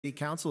City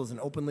Council as an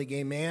openly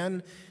gay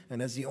man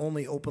and as the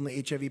only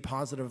openly HIV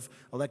positive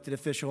elected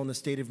official in the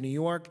state of New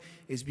York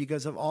is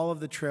because of all of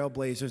the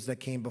trailblazers that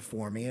came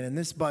before me. And in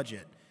this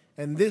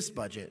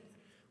budget,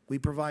 we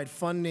provide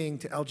funding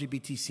to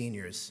LGBT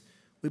seniors.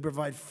 We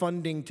provide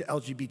funding to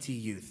LGBT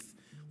youth.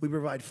 We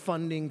provide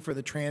funding for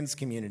the trans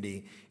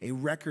community, a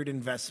record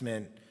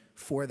investment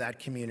for that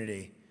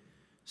community.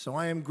 So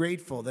I am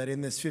grateful that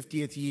in this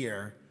 50th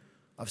year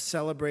of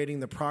celebrating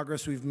the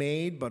progress we've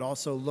made, but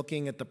also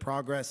looking at the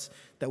progress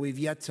that we've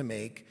yet to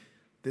make,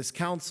 this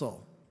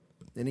council,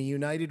 in a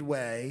united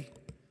way,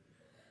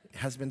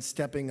 has been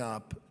stepping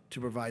up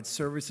to provide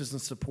services and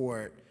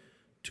support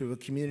to a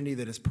community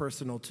that is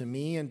personal to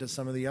me and to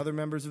some of the other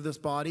members of this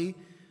body,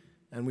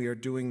 and we are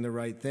doing the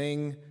right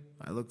thing.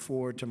 I look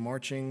forward to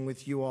marching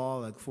with you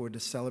all. I look forward to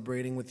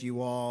celebrating with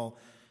you all,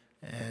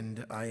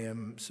 and I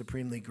am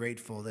supremely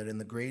grateful that in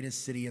the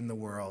greatest city in the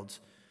world,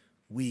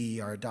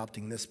 we are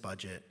adopting this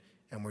budget,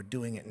 and we're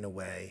doing it in a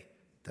way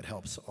that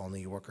helps all New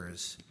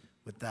Yorkers.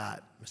 With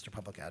that, Mr.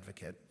 Public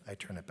Advocate, I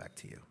turn it back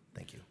to you.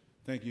 Thank you.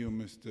 Thank you,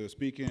 Mr.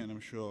 Speaker, and I'm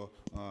sure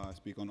I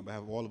speak on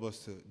behalf of all of us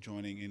to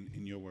joining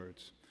in your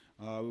words.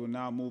 We will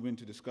now move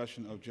into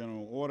discussion of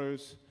general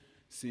orders.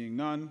 Seeing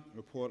none,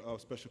 report of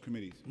special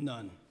committees.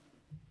 None.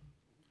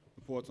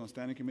 Reports on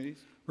standing committees.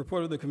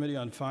 Report of the Committee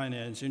on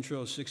Finance, Intro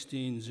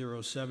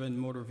 1607,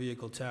 Motor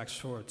Vehicle Tax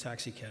for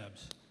Taxi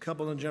Cabs.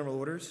 Coupled on general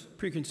orders.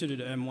 Preconsidered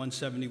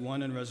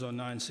M171 and Reso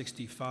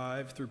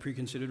 965 through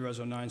preconsidered Reso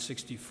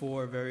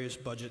 964, various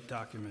budget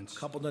documents.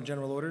 Coupled on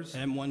general orders.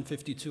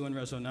 M152 and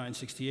Reso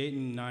 968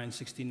 and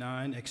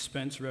 969,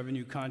 expense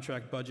revenue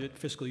contract budget,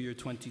 fiscal year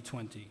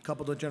 2020.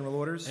 Coupled on general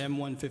orders.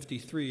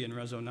 M153 and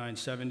Reso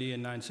 970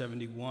 and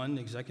 971,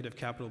 executive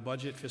capital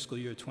budget, fiscal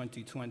year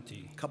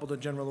 2020. Coupled on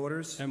general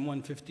orders.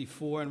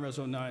 M154 and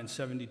Reso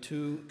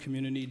 972,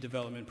 community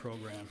development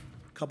program.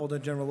 Coupled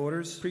on general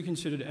orders.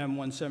 Preconsidered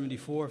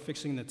M174,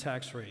 fixing the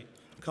tax rate.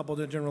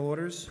 Coupled on general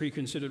orders.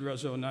 Preconsidered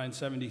Reso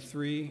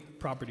 973,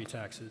 property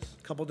taxes.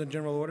 Coupled on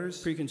general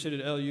orders.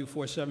 Preconsidered LU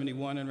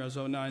 471 and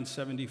Reso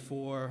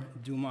 974,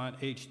 Dumont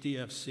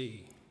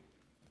HDFC.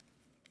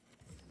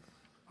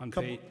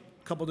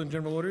 Coupled on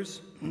general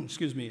orders.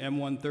 Excuse me,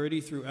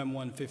 M130 through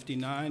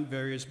M159,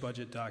 various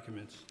budget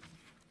documents.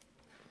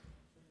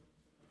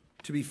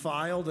 To be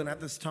filed, and at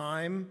this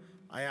time,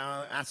 I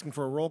am asking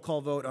for a roll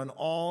call vote on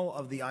all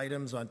of the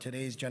items on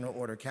today's general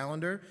order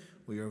calendar.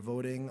 We are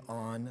voting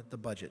on the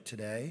budget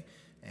today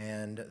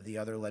and the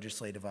other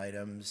legislative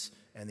items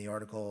and the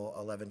Article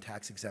 11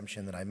 tax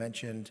exemption that I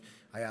mentioned.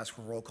 I ask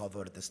for a roll call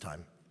vote at this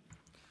time.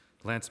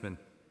 Landsman.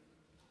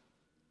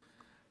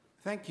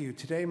 Thank you.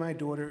 Today my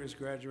daughter is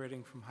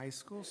graduating from high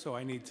school, so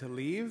I need to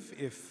leave.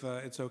 If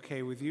it's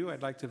okay with you,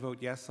 I'd like to vote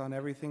yes on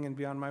everything and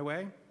be on my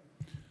way.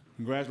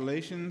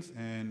 Congratulations,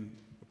 and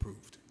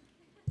approved.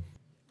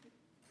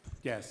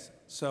 Yes.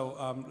 So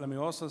let me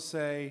also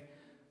say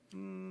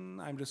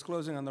I'm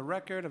disclosing on the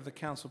record of the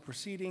council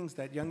proceedings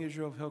that Young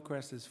Israel of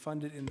Hillcrest is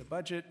funded in the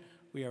budget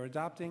we are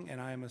adopting,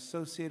 and I am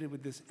associated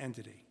with this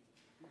entity.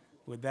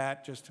 With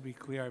that, just to be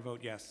clear, I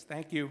vote yes.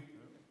 Thank you.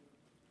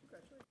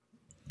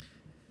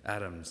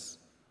 Adams.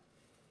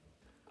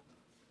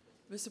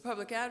 Mr.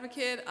 Public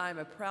Advocate, I'm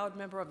a proud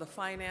member of the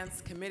Finance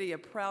Committee, a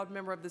proud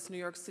member of this New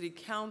York City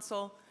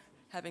Council.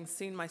 Having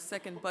seen my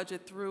second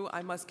budget through,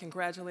 I must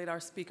congratulate our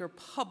Speaker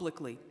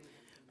publicly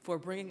for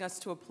bringing us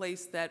to a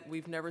place that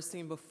we've never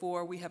seen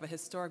before. We have a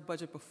historic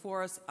budget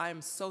before us. I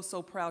am so,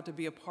 so proud to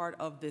be a part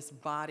of this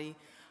body.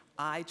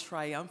 I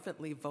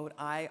triumphantly vote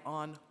aye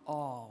on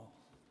all.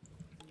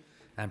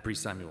 And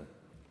Priest Samuel.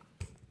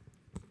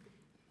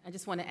 I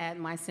just want to add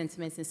my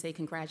sentiments and say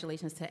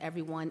congratulations to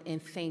everyone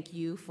and thank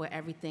you for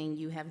everything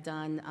you have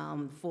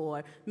done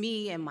for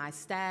me and my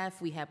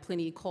staff. We had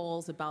plenty of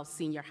calls about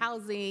senior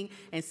housing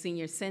and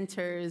senior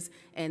centers,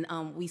 and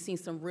we've seen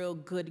some real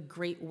good,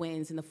 great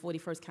wins in the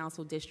 41st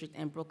Council District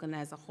and Brooklyn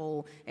as a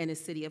whole and the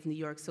city of New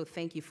York, so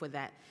thank you for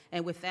that.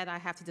 And with that, I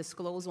have to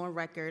disclose on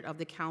record of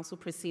the council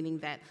proceeding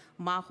that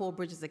my Whole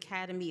Bridges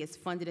Academy is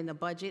funded in the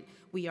budget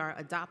we are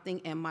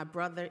adopting, and my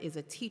brother is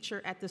a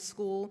teacher at the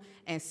school,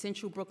 and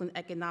Central Brooklyn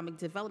Economic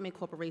Development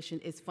Corporation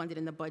is funded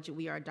in the budget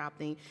we are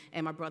adopting,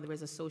 and my brother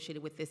is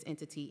associated with this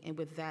entity. And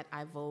with that,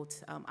 I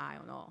vote aye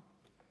on all.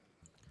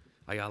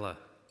 Ayala.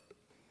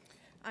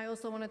 I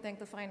also want to thank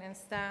the finance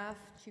staff,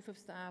 Chief of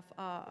Staff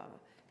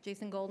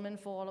Jason Goldman,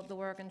 for all of the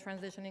work and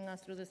transitioning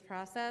us through this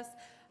process.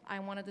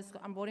 I'm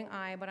voting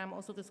aye, but I'm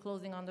also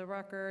disclosing on the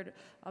record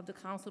of the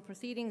council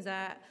proceedings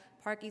that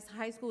Park East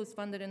High School is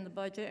funded in the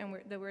budget and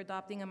that we're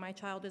adopting, and my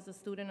child is a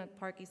student at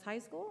Park East High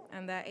School,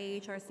 and that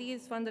AHRC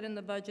is funded in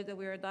the budget that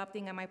we're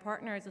adopting, and my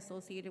partner is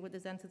associated with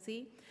this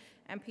entity,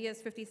 and PS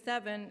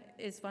 57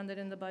 is funded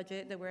in the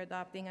budget that we're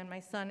adopting, and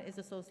my son is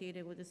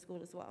associated with the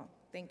school as well.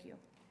 Thank you.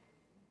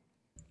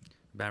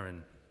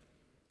 Barron.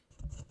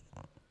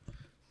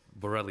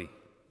 Borelli.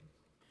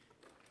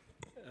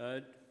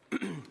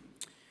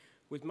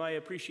 With my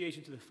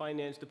appreciation to the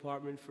Finance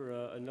Department for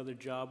another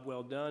job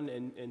well done,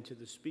 and to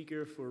the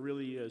Speaker for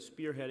really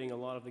spearheading a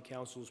lot of the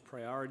Council's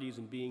priorities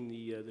and being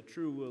the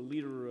true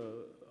leader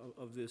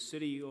of this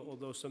city,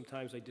 although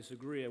sometimes I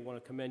disagree, I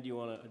want to commend you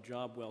on a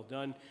job well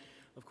done.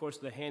 Of course,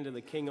 the hand of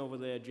the king over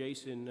there,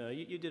 Jason,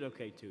 you did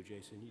okay too,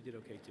 Jason, you did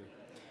okay too.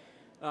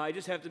 I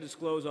just have to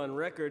disclose on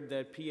record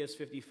that PS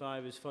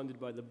 55 is funded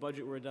by the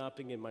budget we're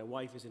adopting, and my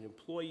wife is an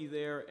employee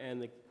there,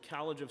 and the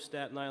College of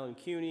Staten Island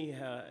CUNY,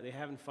 they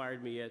haven't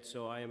fired me yet,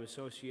 so I am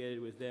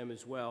associated with them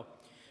as well.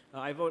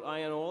 I vote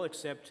aye on all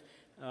except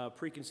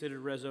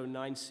preconsidered Reso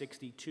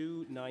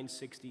 962,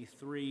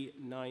 963,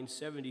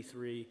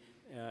 973,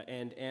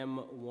 and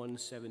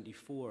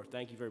M174.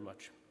 Thank you very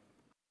much.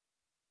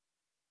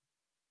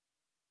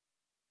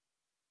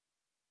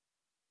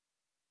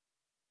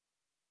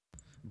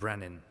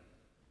 Brannan.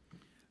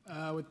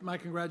 With my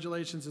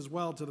congratulations as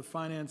well to the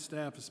finance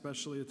staff,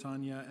 especially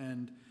Tanya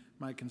and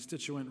my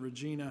constituent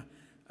Regina,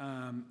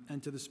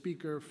 and to the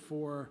Speaker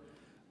for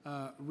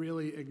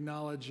really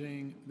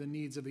acknowledging the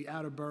needs of the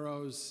outer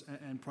boroughs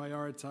and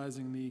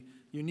prioritizing the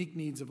unique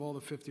needs of all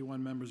the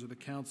 51 members of the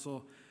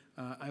Council.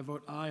 I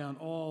vote aye on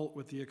all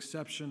with the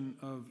exception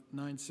of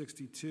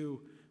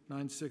 962,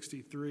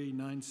 963,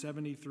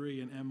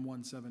 973, and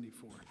M174.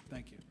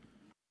 Thank you.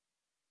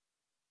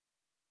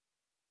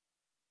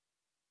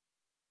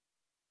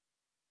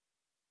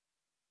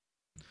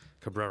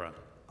 Cabrera.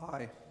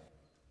 Aye.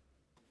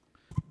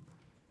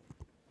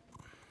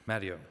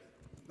 Mario.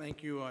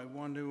 Thank you. I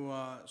want to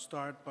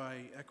start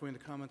by echoing the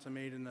comments I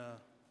made in the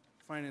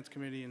Finance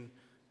Committee and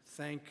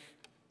thank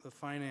the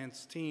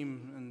finance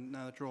team. And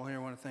now that you're all here, I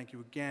want to thank you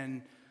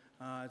again.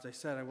 As I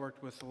said, I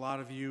worked with a lot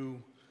of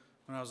you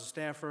when I was a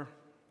staffer,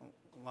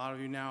 a lot of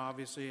you now,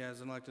 obviously,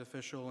 as an elected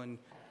official, and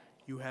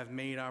you have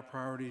made our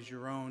priorities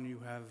your own. You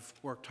have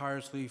worked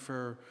tirelessly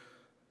for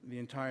the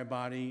entire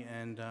body,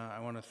 and I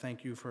want to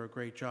thank you for a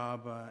great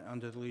job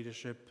under the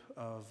leadership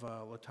of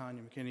LaTanya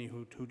McKinney,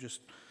 who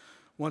just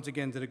once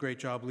again did a great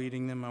job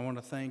leading them. I want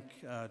to thank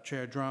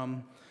Chair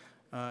Drum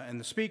and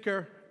the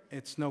Speaker.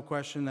 It's no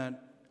question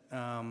that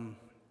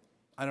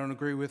I don't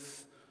agree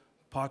with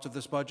parts of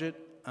this budget,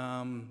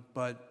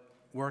 but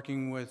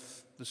working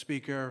with the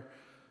Speaker,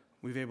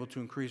 we've been able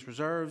to increase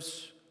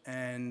reserves,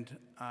 and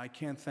I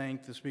can't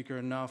thank the Speaker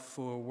enough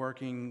for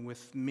working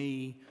with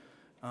me,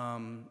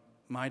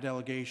 my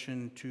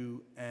delegation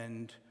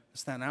and the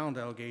Staten Island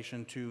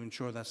delegation to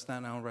ensure that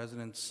Staten Island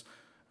residents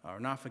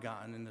are not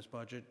forgotten in this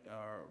budget,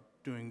 are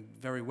doing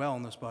very well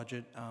in this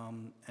budget,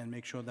 and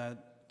make sure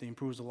that they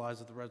improves the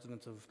lives of the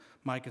residents of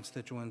my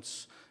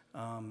constituents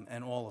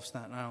and all of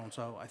Staten Island.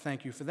 So I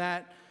thank you for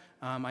that.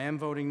 I am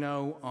voting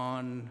no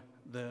on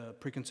the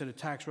preconsidered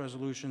tax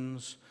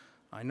resolutions.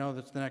 I know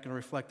that they're not going to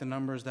reflect the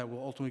numbers that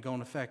will ultimately go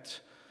in effect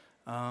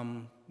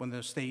when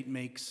the state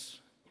makes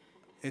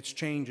its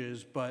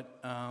changes,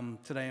 but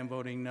today I'm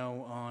voting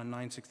no on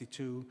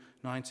 962,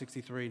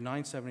 963,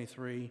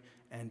 973,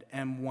 and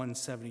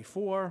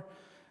M174.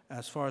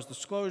 As far as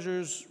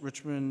disclosures,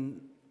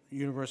 Richmond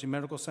University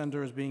Medical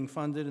Center is being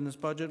funded in this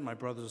budget. My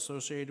brother's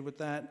associated with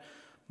that.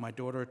 My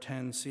daughter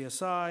attends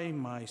CSI.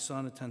 My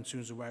son attends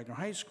Susan Wagner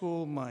High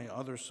School. My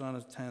other son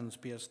attends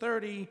PS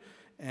 30,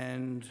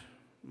 and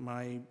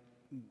my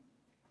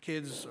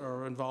kids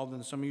are involved in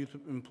the Summer Youth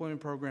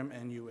Employment Program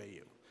and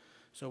UAU.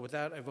 So with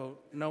that, I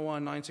vote no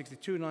on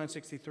 962,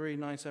 963,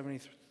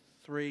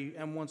 973,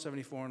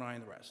 M174, and aye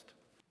on the rest.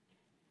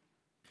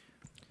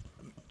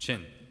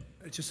 Chin.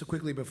 Just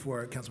quickly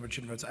before Councilman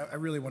Chin votes, I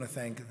really want to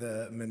thank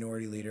the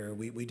minority leader.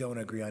 We don't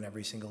agree on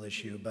every single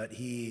issue, but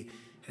he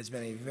has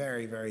been a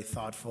very, very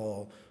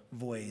thoughtful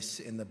voice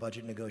in the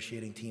budget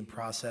negotiating team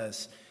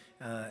process.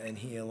 And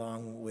he,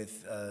 along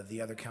with the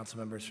other council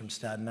members from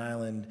Staten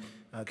Island,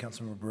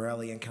 Councilmember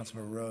Borelli and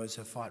Councilmember Rose,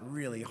 have fought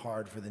really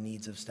hard for the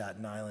needs of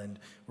Staten Island,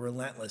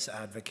 relentless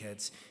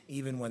advocates.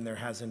 Even when there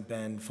hasn't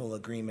been full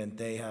agreement,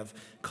 they have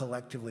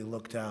collectively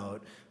looked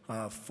out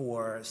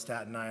for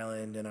Staten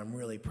Island, and I'm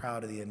really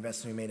proud of the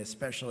investment we made,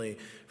 especially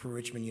for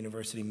Richmond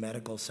University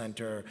Medical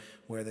Center,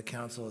 where the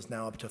council is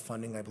now up to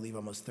funding, I believe,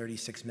 almost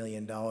 $36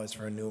 million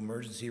for a new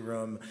emergency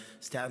room.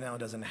 Staten Island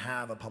doesn't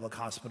have a public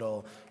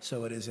hospital,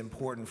 so it is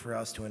important for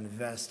us to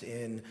invest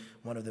in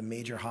one of the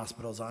major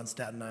hospitals on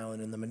Staten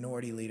Island, and the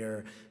minority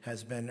leader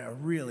has been a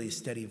really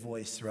steady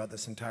voice throughout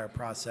this entire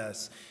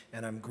process,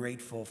 and I'm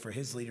grateful for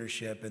his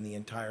leadership and the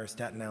entire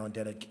Staten Island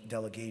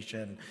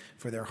delegation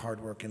for their hard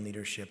work and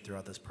leadership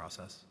throughout this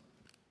process.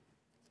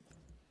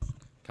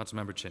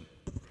 Councilmember Chin.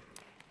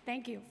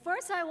 Thank you.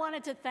 First, I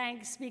wanted to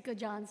thank Speaker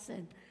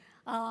Johnson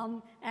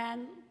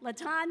and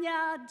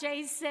LaTanya,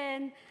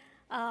 Jason,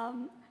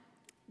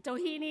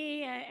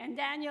 Doheny, and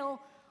Daniel,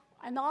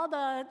 and all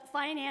the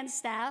finance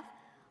staff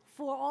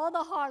for all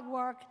the hard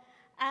work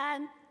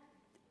and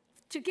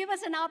to give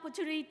us an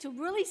opportunity to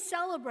really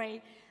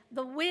celebrate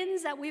the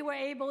wins that we were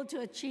able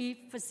to achieve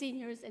for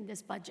seniors in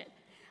this budget.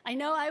 I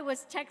know I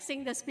was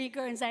texting the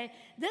Speaker and saying,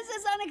 this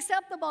is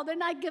unacceptable. They're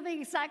not giving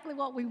exactly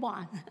what we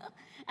want.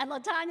 And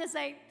LaTanya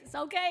saying, it's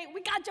okay,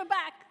 we got your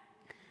back.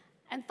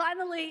 And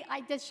finally,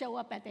 I did show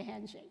up at the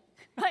handshake,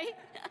 right?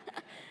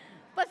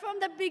 But from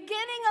the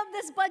beginning of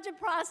this budget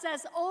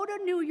process, older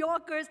New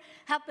Yorkers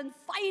have been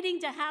fighting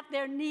to have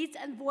their needs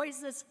and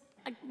voices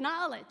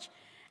acknowledged.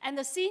 And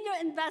the senior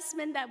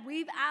investment that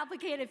we've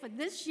advocated for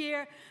this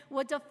year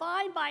was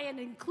defined by an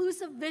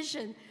inclusive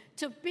vision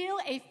to build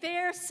a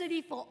fair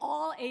city for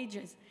all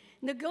ages.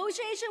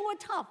 Negotiations were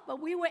tough,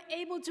 but we were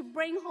able to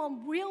bring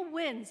home real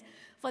wins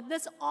for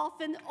this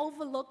often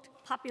overlooked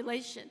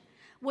population.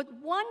 With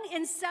 1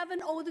 in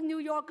 7 older New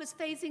Yorkers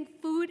facing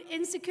food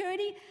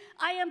insecurity,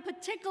 I am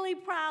particularly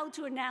proud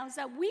to announce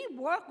that we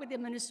work with the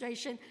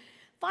administration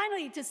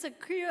finally to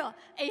secure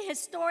a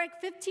historic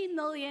 $15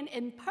 million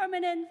in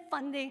permanent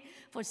funding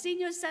for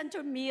senior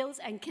center meals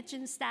and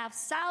kitchen staff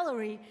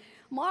salary,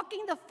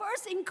 marking the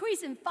first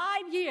increase in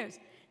 5 years.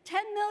 $10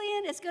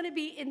 million is going to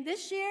be in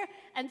this year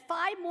and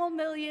 $5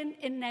 million more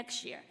in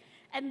next year.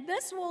 And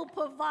this will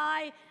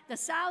provide the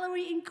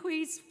salary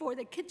increase for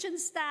the kitchen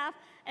staff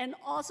and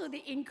also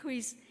the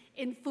increase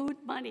in food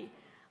money.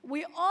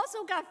 We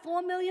also got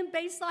 $4 million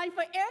baseline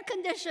for air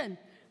condition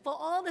for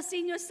all the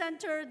senior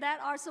centers that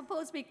are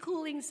supposed to be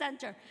cooling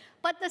center.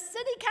 But the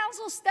city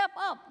council stepped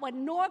up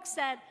when Newark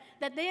said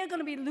that they are going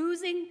to be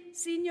losing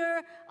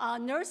senior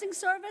nursing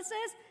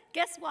services.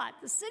 Guess what?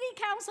 The city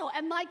council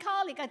and my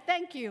colleague, I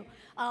thank you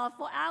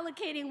for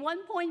allocating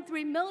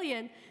 $1.3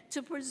 million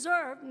to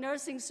preserve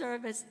nursing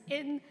service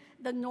in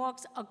the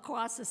Norks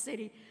across the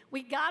city.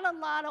 We got a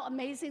lot of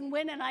amazing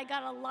win, and I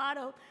got a lot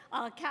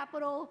of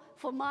capital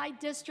for my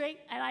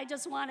district, and I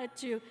just wanted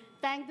to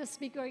thank the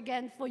speaker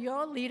again for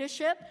your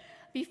leadership.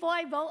 Before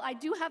I vote, I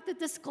do have to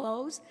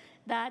disclose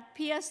that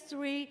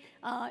PS3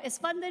 is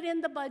funded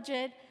in the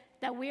budget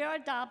that we are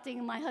adopting,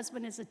 and my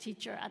husband is a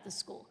teacher at the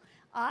school.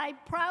 I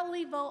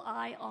proudly vote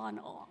aye on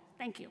all.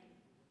 Thank you.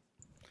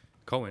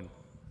 Cohen.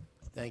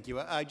 Thank you.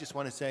 I just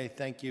want to say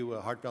thank you,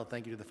 heartfelt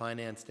thank you to the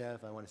finance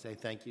staff. I want to say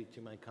thank you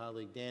to my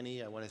colleague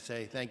Danny. I want to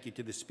say thank you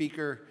to the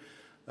speaker.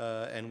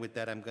 And with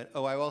that, I'm going to,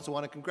 I also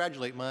want to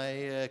congratulate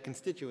my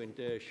constituent,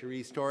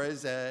 Cherise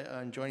Torres,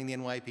 on joining the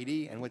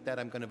NYPD. And with that,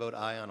 I'm going to vote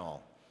aye on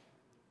all.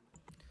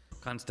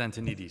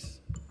 Constantinidis.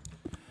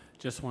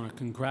 Just want to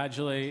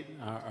congratulate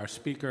our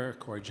speaker,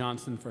 Corey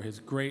Johnson, for his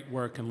great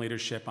work and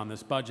leadership on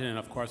this budget, and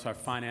of course our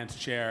finance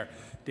chair,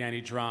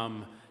 Danny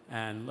Drum,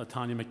 and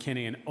LaTanya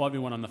McKinney, and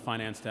everyone on the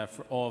finance staff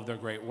for all of their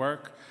great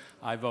work.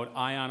 I vote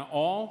aye on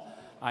all.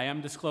 I am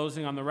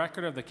disclosing on the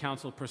record of the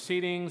council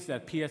proceedings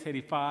that PS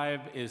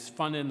 85 is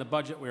funded in the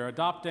budget we are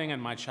adopting,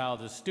 and my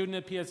child is a student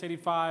at PS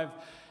 85,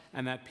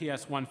 and that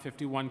PS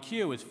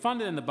 151Q is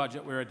funded in the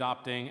budget we're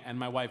adopting, and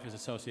my wife is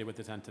associated with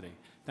this entity.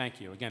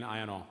 Thank you. Again, aye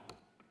on all.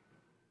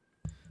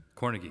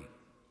 Cornegie.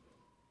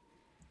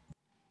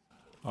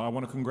 I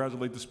want to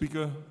congratulate the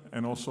speaker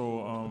and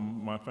also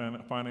my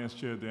finance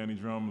chair, Danny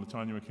Drum,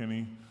 LaTanya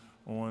McKinney,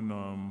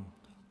 on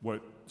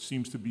what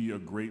seems to be a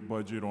great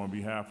budget on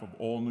behalf of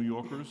all New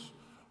Yorkers,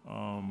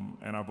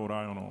 and I vote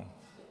aye on all.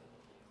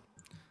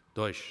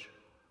 Deutsch.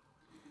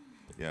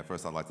 Yeah,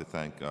 first I'd like to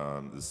thank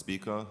the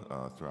speaker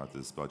throughout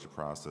this budget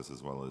process,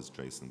 as well as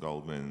Jason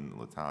Goldman,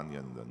 LaTanya,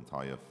 and the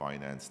entire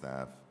finance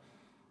staff.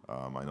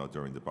 I know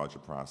during the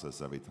budget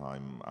process, every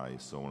time I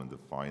saw one of the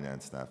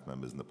finance staff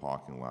members in the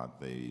parking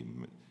lot, they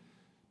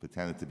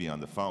pretended to be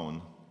on the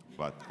phone,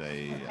 but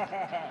they,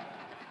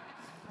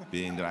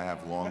 being that I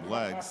have long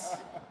legs,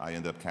 I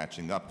end up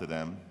catching up to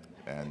them,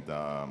 and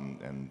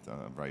I'm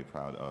very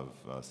proud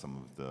of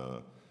some of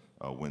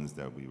the wins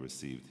that we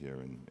received here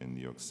in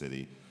New York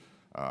City.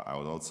 I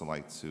would also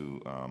like to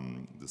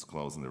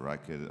disclose in the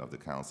record of the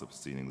council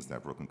proceedings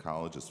that Brooklyn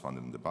College is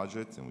funded in the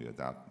budget, and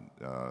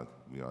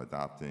we are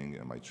adopting,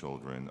 and my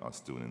children are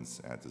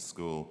students at the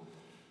school.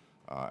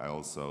 I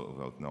also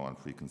vote no on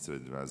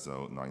preconsidered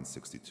reso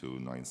 962,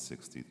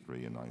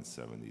 963, and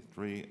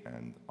 973,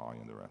 and aye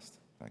on the rest.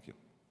 Thank you.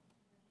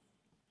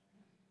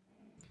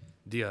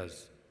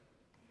 Diaz.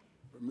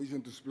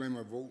 Permission to explain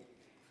my vote.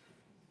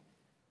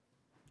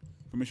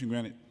 Permission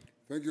granted.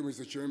 Thank you,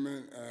 Mr.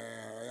 Chairman.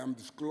 I am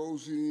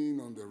disclosing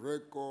on the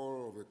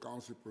record of the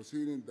council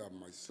proceeding that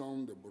my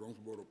son, the Bronx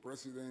Borough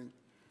President,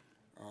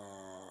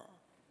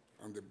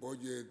 and the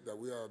budget that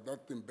we are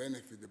adopting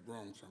benefit the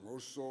Bronx. And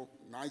also,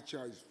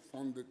 NYCHA is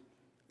funded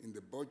in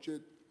the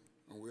budget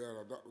and we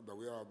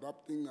are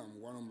adopting,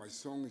 and one of my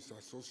sons is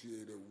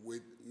associated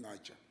with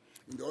NYCHA.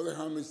 On the other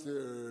hand,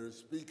 Mr.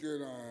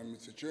 Speaker and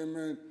Mr.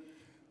 Chairman,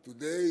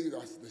 today,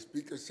 as the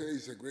speaker says,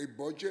 it's a great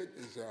budget.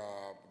 It's,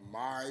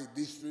 my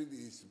district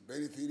is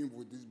benefiting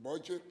with this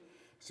budget.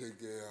 It's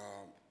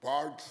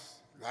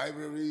parks,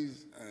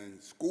 libraries,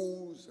 and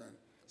schools, and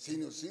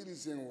senior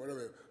citizens,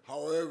 whatever.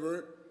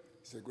 However,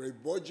 it's a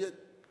great budget,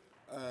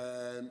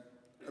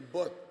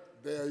 but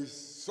there is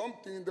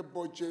something in the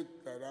budget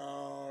that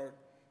are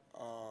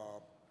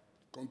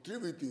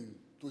contributing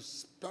to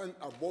expand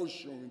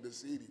abortion in the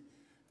city.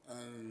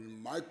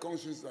 And my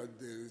conscience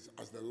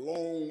as the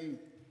lone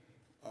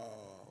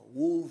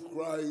wolf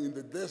crying in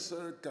the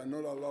desert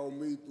cannot allow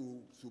me to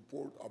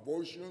support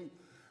abortion.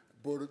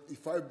 But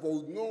if I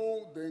vote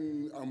no,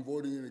 then I'm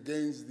voting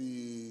against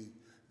the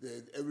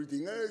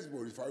everything else,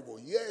 but if I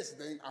vote yes,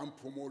 then I'm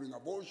promoting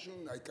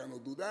abortion. I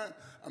cannot do that.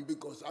 And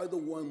because I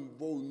don't want to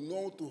vote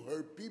no to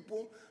hurt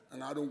people,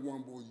 and I don't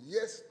want to vote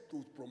yes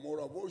to promote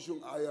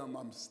abortion, I am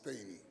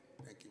abstaining.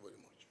 Thank you very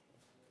much.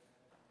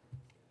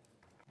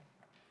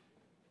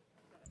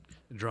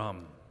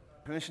 Drum.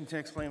 Permission to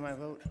explain my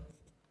vote?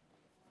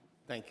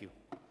 Thank you.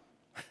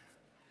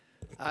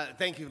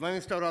 Thank you. Let me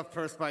start off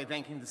first by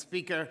thanking the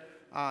Speaker.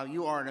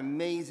 You are an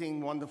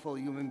amazing, wonderful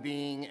human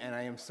being, and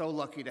I am so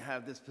lucky to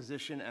have this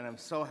position, and I'm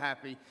so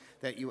happy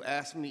that you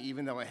asked me,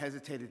 even though I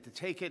hesitated to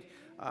take it,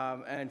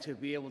 and to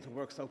be able to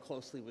work so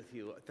closely with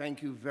you.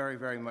 Thank you very,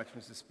 very much,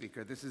 Mr.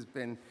 Speaker. This has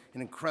been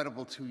an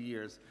incredible 2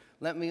 years.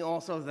 Let me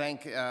also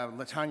thank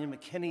LaTanya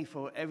McKinney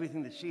for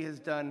everything that she has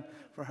done,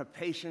 for her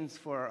patience,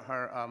 for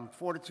her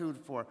fortitude,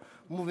 for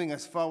moving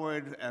us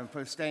forward, and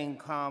for staying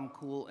calm,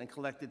 cool, and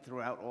collected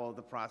throughout all of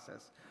the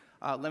process.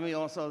 Let me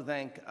also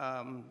thank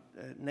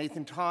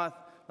Nathan Toth.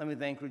 Let me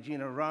thank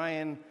Regina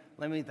Ryan.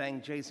 Let me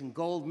thank Jason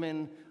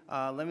Goldman.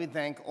 Let me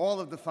thank all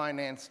of the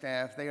finance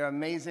staff. They are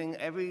amazing.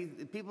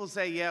 People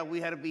say, yeah,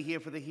 we had to be here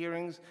for the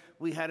hearings.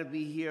 We had to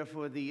be here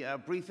for the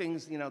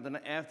briefings,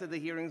 after the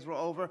hearings were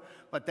over.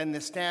 But then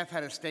the staff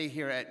had to stay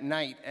here at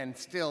night and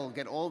still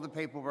get all the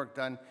paperwork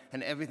done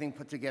and everything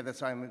put together.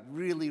 So I'm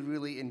really,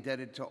 really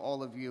indebted to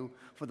all of you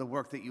for the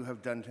work that you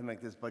have done to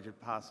make this budget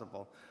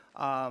possible.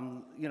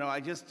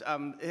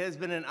 It has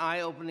been an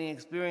eye-opening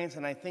experience,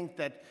 and I think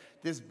that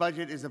this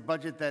budget is a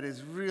budget that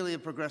is really a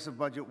progressive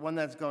budget, one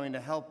that's going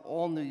to help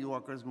all New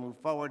Yorkers move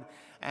forward.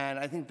 And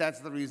I think that's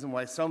the reason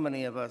why so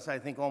many of us, I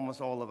think almost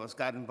all of us,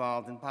 got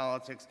involved in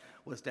politics,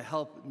 was to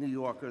help New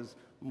Yorkers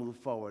move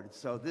forward.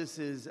 So this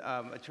is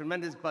a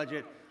tremendous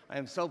budget. I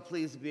am so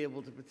pleased to be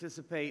able to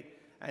participate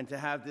and to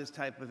have this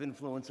type of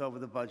influence over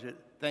the budget.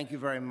 Thank you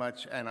very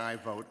much, and I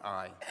vote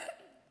aye.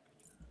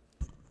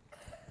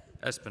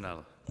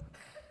 Espinal.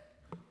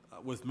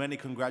 With many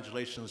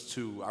congratulations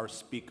to our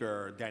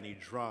speaker, Danny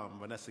Drum,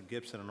 Vanessa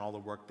Gibson, and all the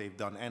work they've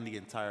done, and the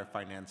entire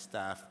finance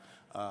staff.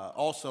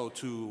 Also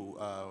to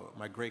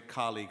my great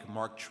colleague,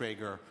 Mark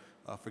Traeger,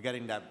 for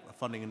getting that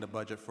funding in the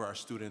budget for our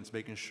students,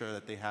 making sure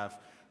that they have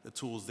the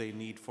tools they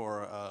need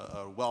for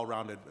a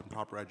well-rounded and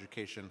proper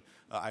education.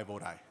 I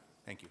vote aye.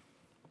 Thank you.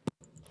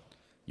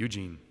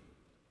 Eugene.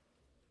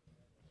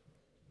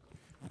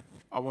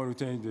 I want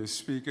to thank the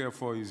Speaker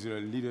for his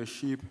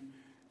leadership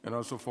and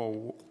also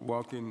for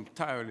working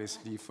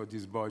tirelessly for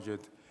this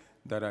budget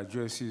that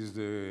addresses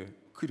the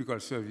critical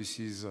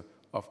services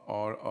of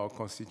all our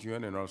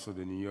constituents and also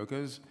the New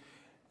Yorkers.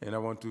 And I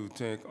want to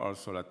thank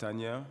also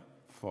LaTanya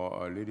for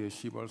her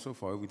leadership also,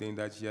 for everything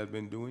that she has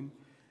been doing,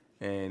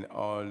 and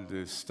all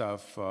the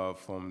staff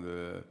from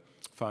the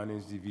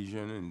Finance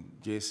Division and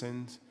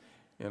Jason's,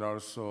 and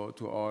also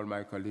to all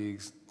my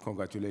colleagues,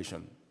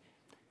 congratulations.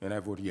 And I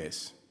vote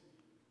yes.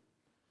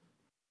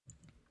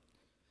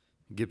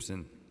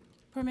 Gibson.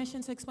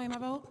 Permission to explain my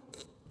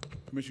vote?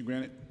 Permission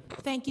granted.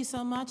 Thank you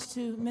so much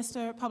to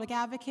Mr. Public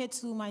Advocate,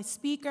 to my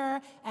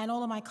speaker, and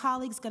all of my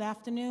colleagues. Good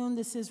afternoon.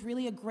 This is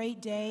really a great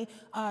day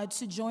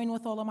to join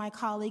with all of my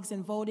colleagues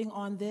in voting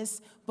on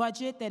this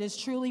budget that is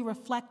truly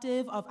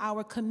reflective of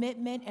our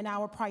commitment and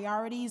our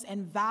priorities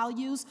and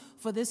values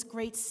for this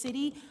great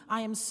city.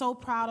 I am so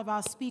proud of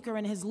our speaker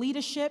and his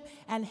leadership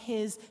and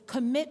his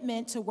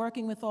commitment to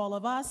working with all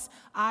of us.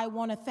 I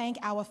want to thank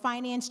our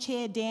finance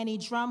chair, Danny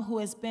Drum, who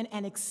has been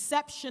an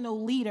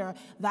exceptional leader.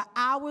 The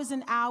hours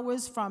and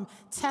hours from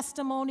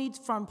testimony,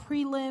 from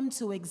prelim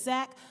to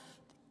exec,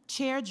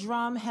 Chair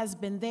Drum has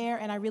been there,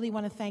 and I really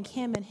want to thank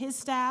him and his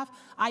staff.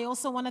 I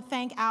also want to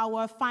thank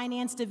our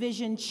Finance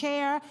Division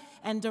Chair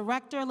and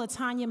Director,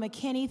 LaTanya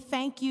McKinney.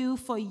 Thank you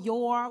for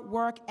your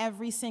work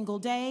every single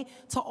day.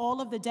 To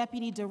all of the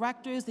Deputy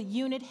Directors, the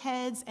unit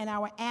heads, and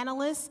our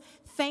analysts,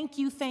 thank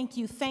you, thank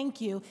you,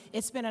 thank you.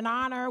 It's been an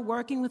honor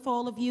working with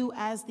all of you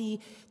as the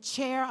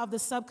chair of the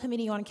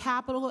Subcommittee on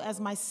Capital,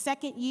 as my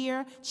second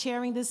year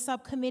chairing this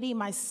subcommittee,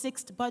 my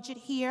 6th budget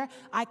here.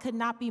 I could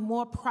not be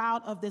more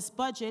proud of this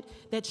budget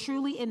that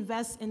truly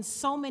invests in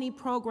so many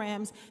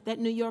programs that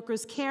New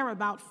Yorkers care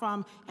about,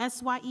 from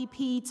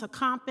SYEP to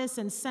Compass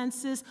and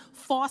Census,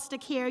 foster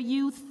care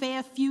youth,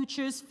 fair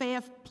futures,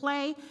 fair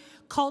play,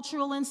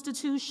 cultural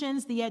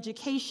institutions, the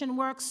education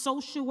work,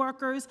 social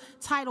workers,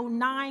 Title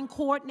IX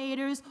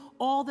coordinators,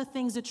 all the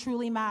things that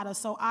truly matter.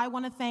 So I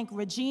want to thank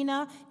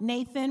Regina,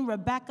 Nathan,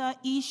 Rebecca,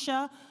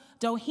 Isha,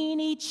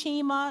 Doheny,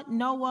 Chima,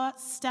 Noah,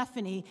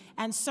 Stephanie,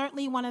 and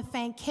certainly want to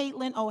thank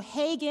Caitlin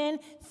O'Hagan.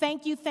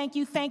 Thank you, thank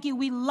you, thank you.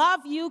 We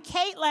love you,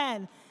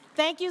 Caitlin.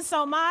 Thank you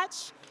so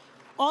much.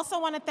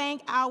 Also want to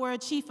thank our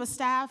Chief of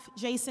Staff,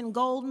 Jason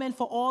Goldman,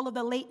 for all of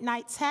the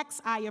late-night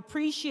texts. I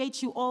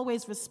appreciate you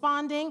always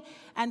responding.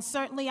 And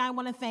certainly I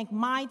want to thank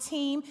my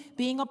team.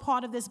 Being a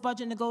part of this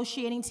budget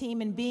negotiating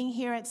team and being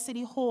here at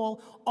City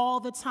Hall all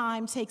the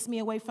time takes me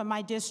away from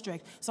my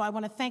district. So I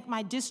want to thank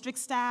my district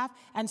staff,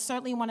 and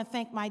certainly want to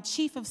thank my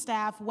Chief of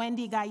Staff,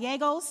 Wendy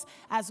Gallegos,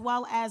 as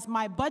well as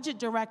my Budget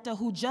Director,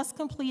 who just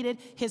completed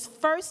his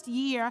first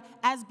year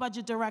as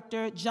Budget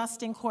Director,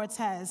 Justin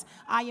Cortez.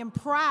 I am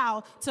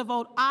proud to vote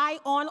vote aye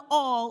on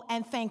all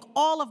and thank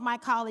all of my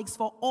colleagues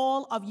for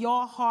all of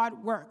your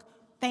hard work.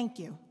 Thank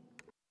you.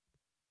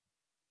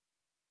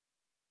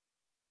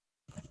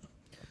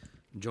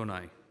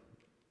 Jonai.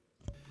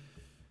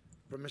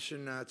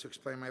 Permission to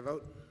explain my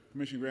vote?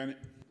 Permission granted.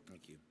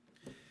 Thank you.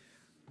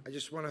 I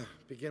just want to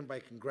begin by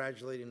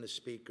congratulating the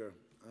Speaker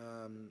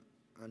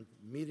on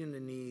meeting the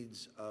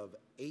needs of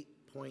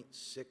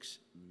 8.6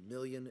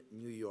 million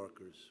New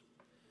Yorkers,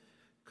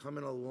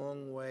 coming a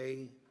long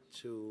way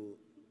to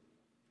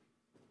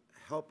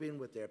helping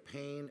with their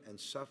pain and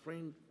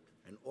suffering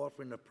and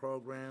offering the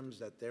programs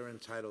that they're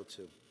entitled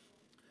to.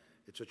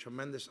 It's a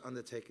tremendous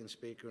undertaking,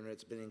 Speaker, and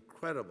it's been an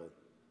incredible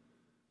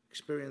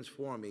experience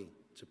for me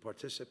to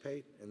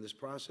participate in this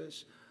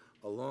process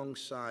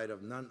alongside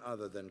of none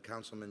other than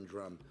Councilman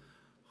Drum,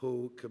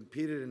 who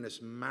competed in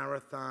this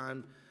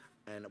marathon,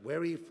 and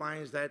where he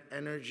finds that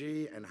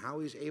energy and how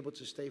he's able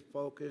to stay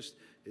focused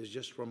is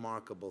just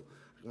remarkable.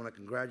 I want to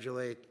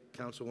congratulate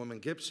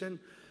Councilwoman Gibson.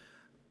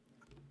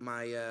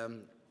 My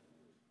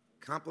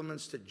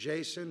compliments to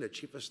Jason, the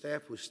Chief of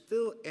Staff, who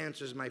still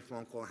answers my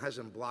phone call,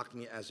 hasn't blocked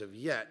me as of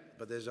yet,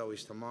 but there's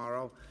always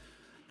tomorrow.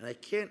 And I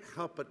can't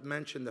help but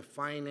mention the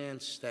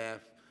finance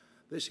staff,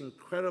 this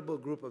incredible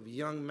group of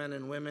young men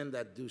and women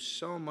that do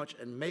so much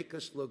and make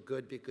us look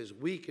good, because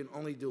we can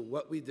only do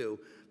what we do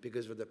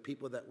because of the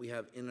people that we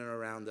have in and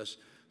around us.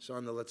 So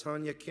on the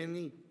LaTonya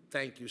Kinney,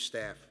 thank you,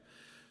 staff.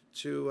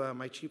 To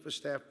my Chief of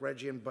Staff,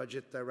 Reggie, and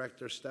Budget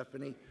Director,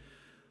 Stephanie,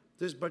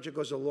 this budget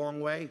goes a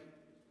long way,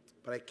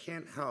 but I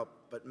can't help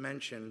but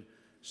mention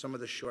some of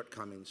the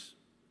shortcomings.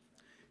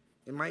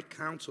 In my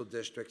council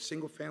district,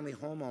 single-family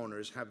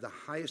homeowners have the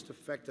highest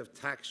effective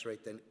tax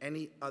rate than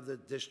any other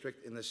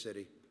district in the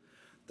city,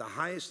 the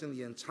highest in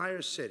the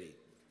entire city.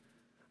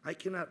 I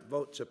cannot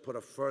vote to put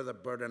a further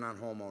burden on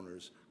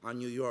homeowners, on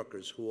New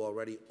Yorkers who are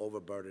already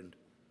overburdened.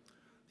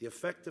 The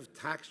effective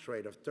tax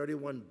rate of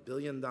 $31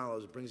 billion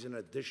brings in an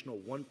additional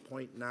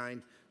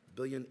 $1.9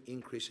 billion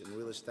increase in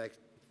real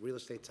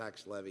estate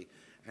tax levy.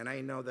 And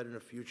I know that in the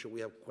future we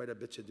have quite a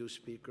bit to do,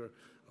 Speaker,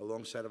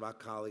 alongside of our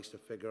colleagues to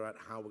figure out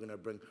how we're going to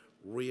bring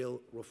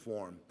real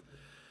reform.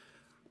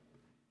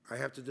 I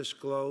have to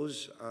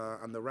disclose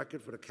on the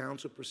record for the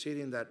council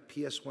proceeding that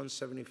PS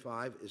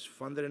 175 is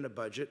funded in the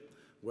budget.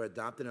 We're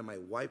adopting, and my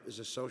wife is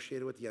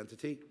associated with the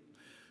entity.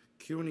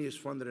 CUNY is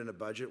funded in the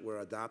budget.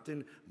 We're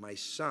adopting. My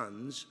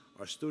sons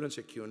are students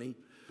at CUNY.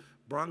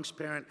 Bronx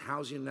Parent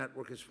Housing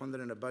Network is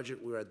funded in the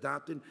budget. We're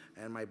adopting,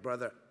 and my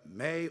brother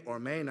may or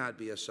may not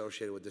be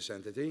associated with this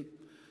entity.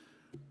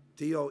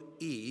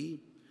 DOE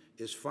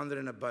is funded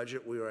in a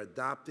budget. We are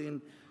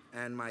adopting,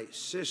 and my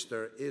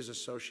sister is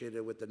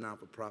associated with the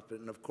not-for-profit.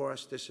 And of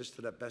course, this is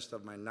to the best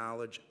of my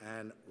knowledge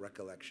and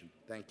recollection.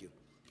 Thank you.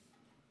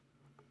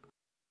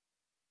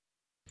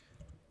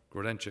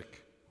 Grodenchik.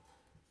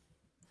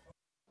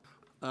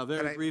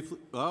 Very briefly,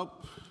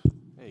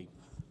 hey.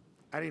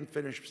 I didn't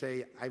finish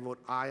say I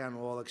vote aye on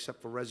all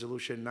except for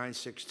Resolution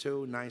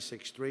 962,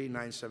 963,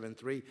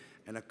 973,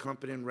 and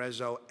accompanying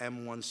Reso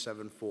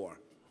M174.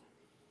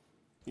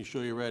 You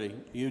sure you're ready?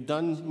 You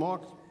done,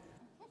 Mark?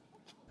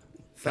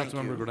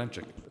 Councilmember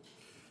Grodenchik.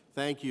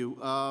 Thank you.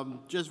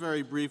 Just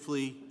very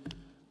briefly,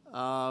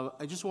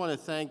 I just want to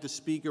thank the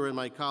Speaker and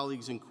my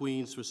colleagues in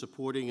Queens for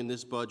supporting in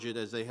this budget,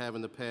 as they have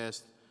in the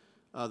past,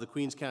 the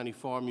Queens County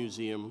Farm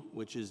Museum,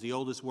 which is the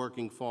oldest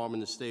working farm in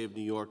the state of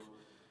New York.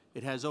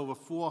 It has over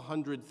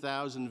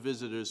 400,000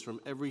 visitors from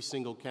every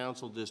single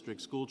council district,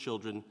 school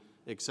children,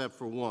 except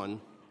for one.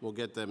 We'll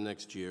get them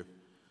next year.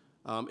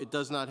 It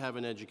does not have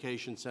an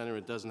education center.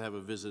 It doesn't have a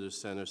visitor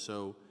center.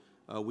 So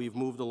we've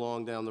moved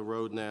along down the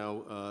road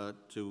now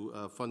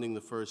to funding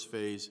the first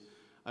phase.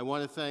 I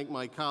want to thank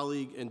my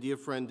colleague and dear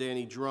friend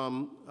Danny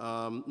Drum,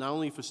 not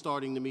only for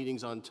starting the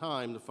meetings on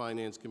time, the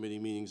Finance Committee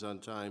meetings on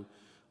time,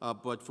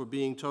 but for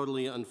being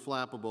totally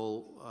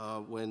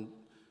unflappable when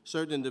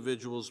certain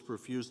individuals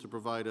refuse to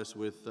provide us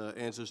with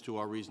answers to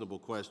our reasonable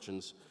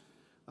questions.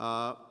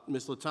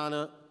 Ms.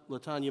 LaTonya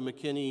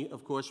McKinney,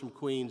 of course, from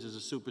Queens, is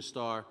a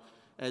superstar,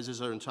 as is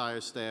her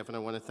entire staff, and I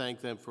want to thank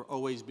them for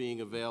always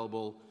being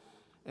available.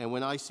 And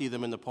when I see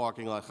them in the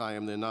parking lot, they're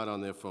not on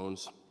their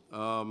phones.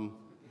 And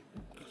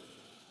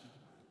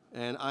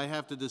I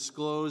have to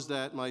disclose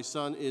that my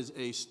son is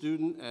a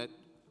student at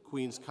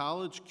Queens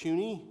College,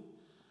 CUNY,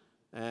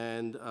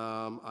 and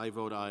I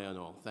vote aye on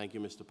all. Thank you,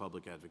 Mr.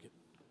 Public Advocate.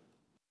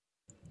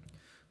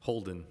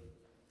 Holden.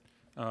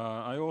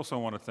 I also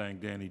want to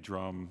thank Danny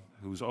Drum,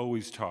 who's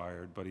always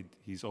tired, but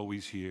he's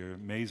always here.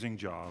 Amazing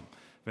job.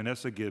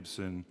 Vanessa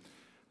Gibson.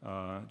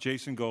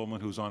 Jason Goldman,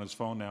 who's on his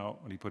phone now,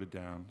 when he put it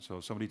down, so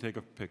somebody take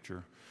a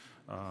picture.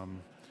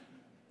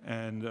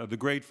 And the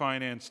great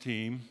finance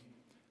team,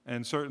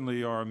 and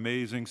certainly our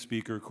amazing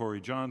speaker, Corey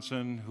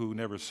Johnson, who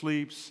never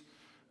sleeps.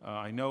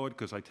 I know it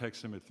because I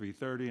text him at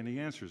 3:30 and he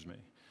answers me.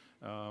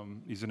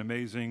 He's an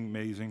amazing,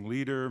 amazing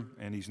leader,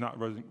 and he's not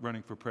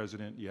running for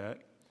president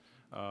yet.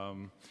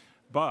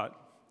 But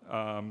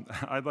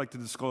I'd like to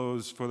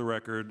disclose for the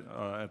record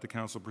at the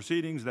council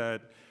proceedings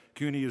that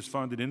CUNY is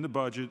funded in the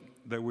budget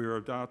that we are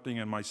adopting,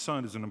 and my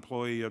son is an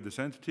employee of this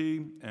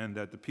entity, and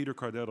that the Peter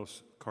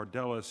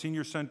Cardella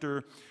Senior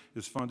Center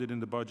is funded in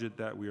the budget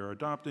that we are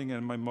adopting,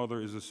 and my mother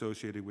is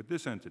associated with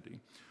this entity.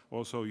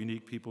 Also,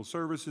 Unique People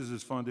Services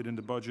is funded in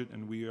the budget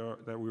and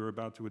that we are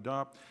about to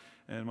adopt,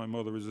 and my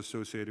mother is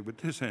associated with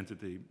this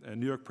entity. And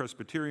New York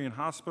Presbyterian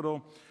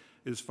Hospital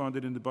is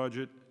funded in the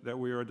budget that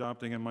we are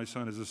adopting, and my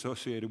son is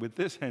associated with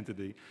this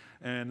entity.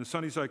 And the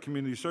Sunnyside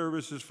Community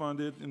Service is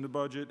funded in the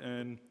budget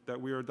and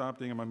that we are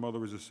adopting, and my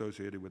mother is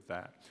associated with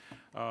that.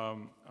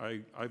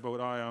 I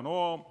vote aye on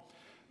all,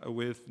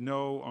 with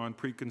no on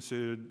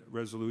preconsidered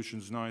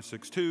resolutions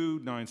 962,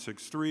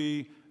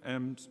 963,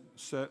 and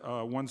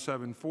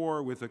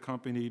 174, with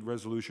accompanied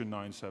resolution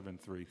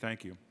 973.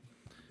 Thank you.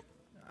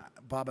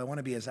 Bob, I want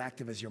to be as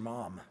active as your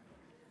mom.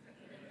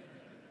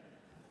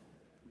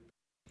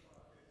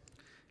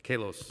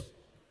 Kalos.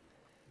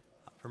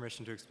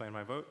 Permission to explain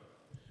my vote.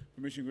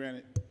 Permission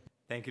granted.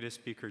 Thank you to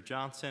Speaker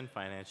Johnson,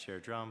 Finance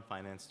Chair Drum,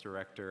 Finance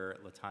Director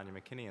Latanya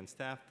McKinney, and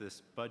staff.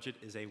 This budget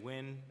is a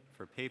win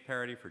for pay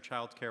parity for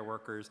child care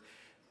workers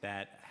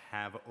that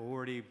have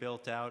already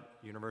built out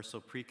universal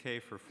pre-K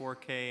for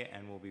 4K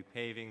and will be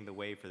paving the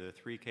way for the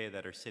 3K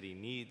that our city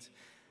needs.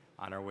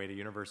 On our way to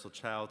universal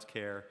child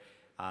care,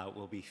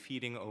 we'll be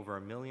feeding over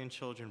 1 million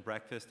children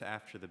breakfast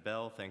after the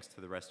bell, thanks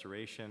to the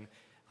restoration,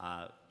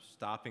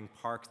 stopping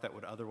parks that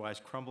would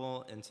otherwise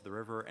crumble into the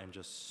river, and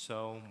just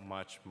so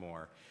much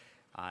more.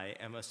 I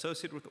am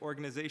associated with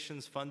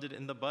organizations funded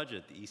in the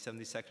budget. The East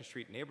 72nd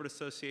Street Neighborhood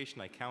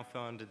Association, I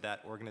co-founded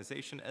that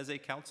organization as a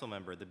council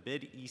member. The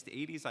BID East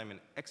 80s, I'm an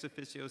ex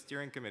officio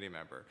steering committee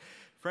member.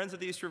 Friends of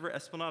the East River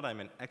Esplanade, I'm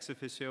an ex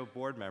officio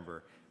board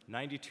member.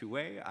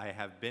 92A, I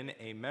have been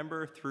a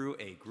member through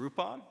a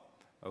Groupon,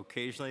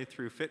 occasionally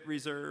through Fit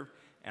Reserve,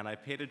 and I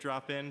pay to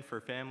drop in for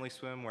Family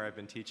Swim, where I've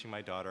been teaching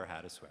my daughter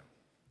how to swim.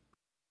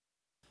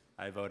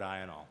 I vote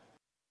aye on all.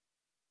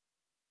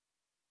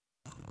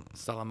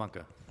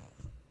 Salamanca.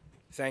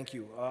 Thank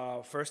you.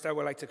 First, I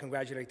would like to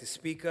congratulate the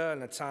Speaker,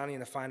 Latanya,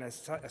 and the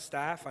finance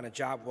staff on a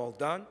job well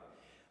done.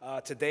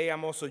 Today,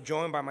 I'm also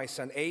joined by my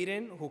son,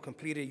 Aiden, who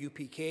completed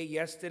UPK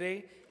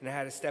yesterday and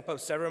had a step-up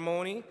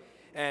ceremony,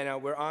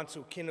 and we're on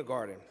to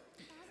kindergarten.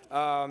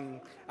 I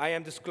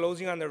am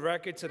disclosing on the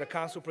record to the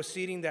council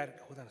proceeding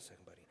that, hold on a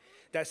second, buddy,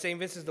 that St.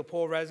 Vincent de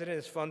Paul resident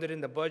is funded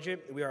in the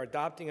budget we are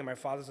adopting, and my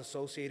father's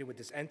associated with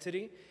this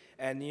entity.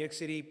 And New York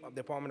City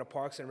Department of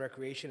Parks and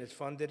Recreation is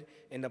funded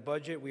in the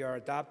budget we are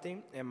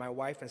adopting, and my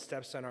wife and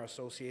stepson are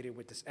associated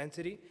with this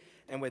entity.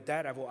 And with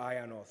that, I vote aye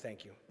on all.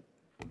 Thank you.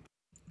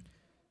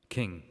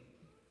 King.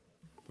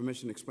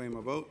 Permission to explain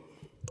my vote.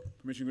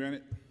 Permission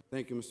granted.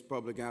 Thank you, Mr.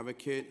 Public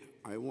Advocate.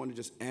 I want to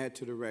just add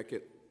to the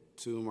record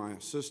to my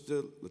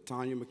sister,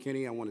 Latanya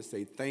McKinney. I want to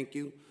say thank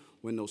you.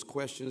 When those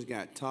questions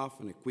got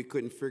tough and we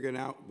couldn't figure it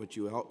out, but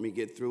you helped me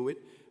get through it,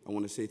 I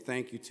want to say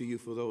thank you to you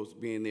for those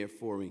being there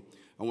for me.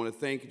 I want to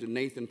thank you to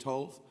Nathan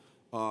Toth.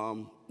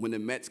 When the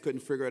Mets couldn't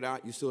figure it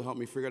out, you still helped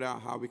me figure it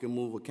out how we can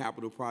move a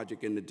capital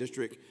project in the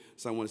district.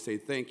 So I want to say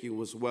thank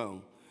you as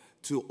well.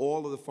 To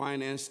all of the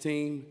finance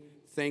team,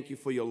 thank you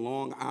for your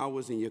long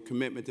hours and your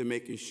commitment to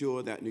making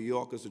sure that New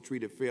Yorkers are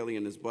treated fairly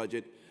in this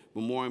budget.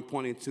 But more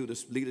importantly, to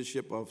the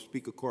leadership of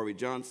Speaker Corey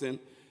Johnson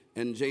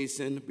and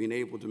Jason, being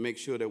able to make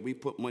sure that we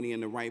put money in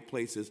the right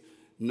places.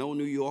 No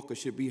New Yorker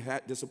should be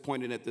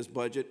disappointed at this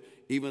budget.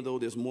 Even though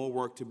there's more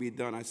work to be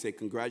done, I say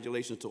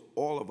congratulations to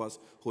all of us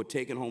who are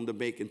taking home the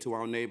bacon to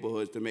our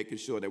neighborhoods to making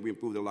sure that we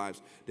improve the lives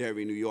of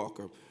every New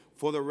Yorker.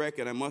 For the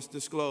record, I must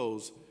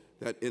disclose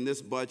that in this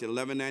budget,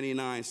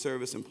 $11.99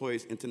 Service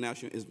Employees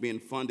International is being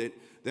funded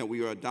that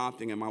we are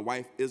adopting, and my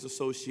wife is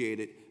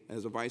associated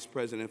as a vice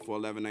president for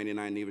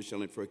 $11.99 Neva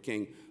Schilling for a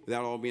King. With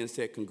that all being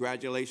said,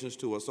 congratulations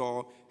to us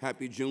all.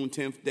 Happy June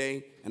 10th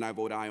Day, and I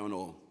vote aye on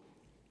all.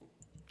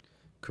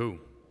 Cool.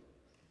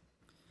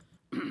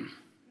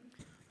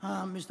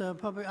 Mr.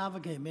 Public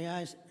Advocate, may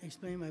I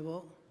explain my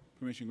vote?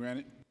 Permission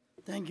granted.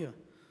 Thank you.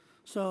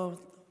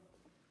 So,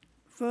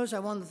 first I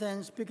want to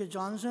thank Speaker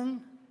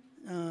Johnson,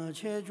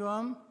 Chair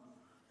Drum,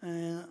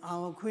 and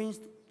our Queen's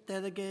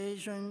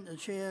delegation,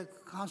 Chair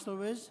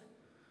Kaslovitz,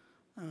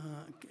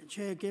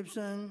 Chair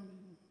Gibson,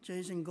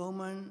 Jason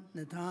Goldman,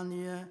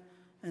 Latanya,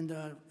 and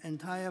the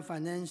entire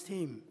finance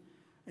team,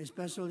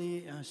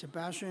 especially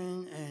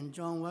Sebastian and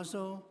John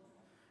Russell,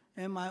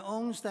 and my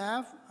own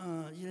staff,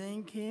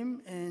 Elaine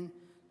Kim, and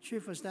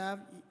Chief of Staff,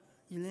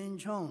 Elaine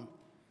Chong.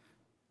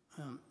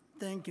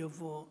 Thank you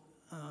for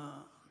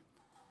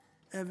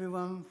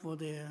everyone for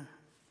their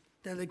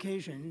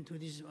dedication to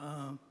this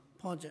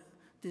project,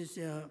 this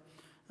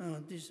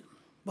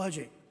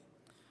budget.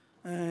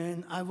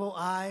 And I vote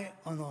aye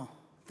on all.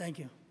 Thank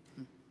you.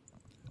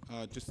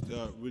 Just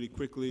really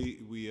quickly,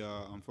 we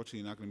are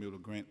unfortunately not going to be able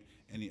to grant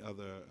any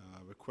other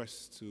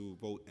requests to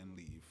vote and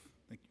leave.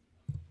 Thank you.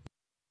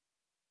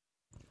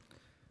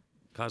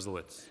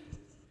 Kozlowitz.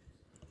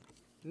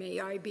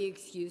 May I be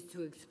excused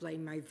to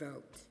explain my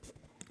vote?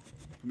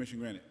 Permission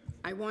granted.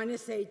 I want to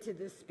say to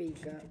the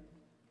Speaker,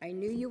 I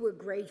knew you were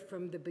great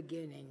from the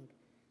beginning,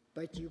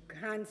 but you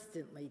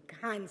constantly,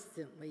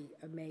 constantly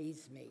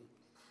amaze me.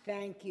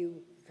 Thank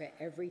you for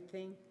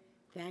everything.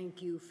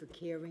 Thank you for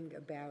caring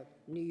about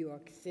New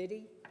York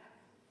City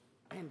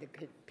and the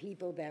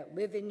people that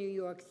live in New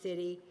York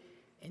City.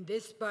 In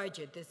this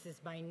budget, this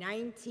is my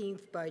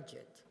 19th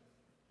budget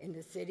in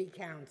the City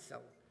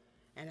Council,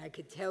 and I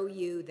could tell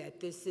you that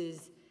this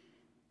is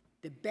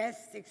the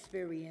best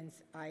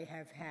experience I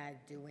have had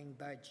doing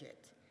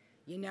budget.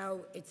 You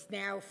know, it's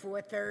now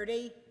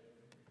 4:30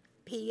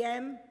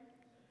 p.m.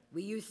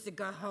 We used to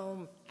go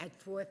home at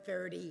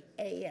 4:30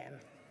 a.m.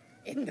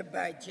 in the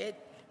budget,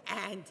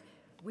 and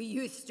we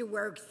used to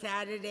work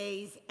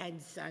Saturdays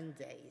and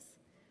Sundays.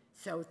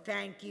 So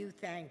thank you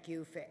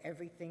for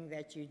everything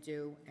that you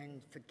do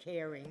and for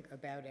caring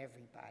about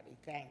everybody.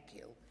 Thank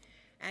you.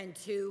 And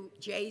to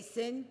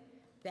Jason,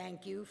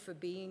 thank you for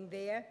being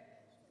there,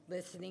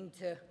 listening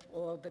to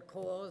all the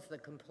calls, the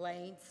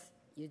complaints.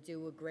 You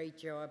do a great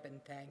job,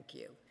 and thank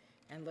you.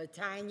 And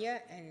LaTanya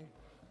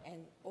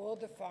and all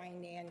the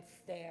finance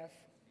staff,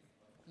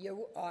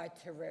 you are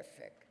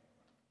terrific.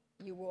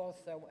 You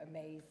also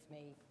amaze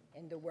me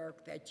in the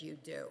work that you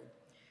do.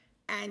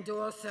 And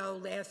also,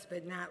 last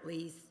but not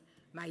least,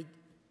 my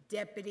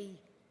Deputy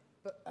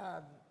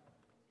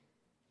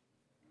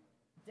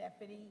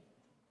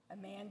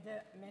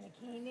Amanda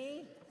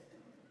Menachini.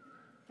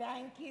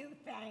 Thank you.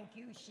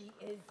 She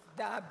is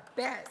the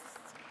best.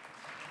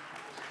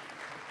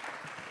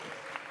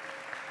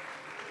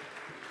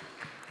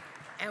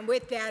 And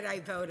with that, I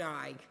vote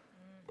aye.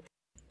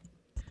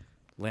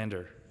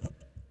 Lander.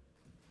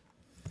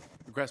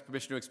 Request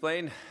permission to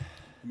explain.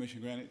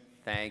 Permission granted.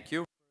 Thank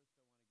you.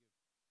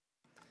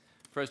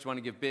 First, I want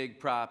to give big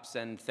props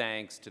and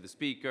thanks to the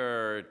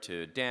speaker,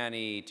 to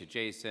Danny, to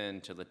Jason,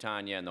 to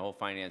LaTanya, and the whole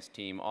finance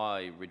team.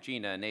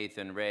 Regina,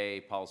 Nathan,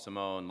 Ray, Paul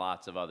Simone,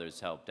 lots of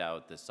others helped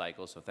out this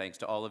cycle, so thanks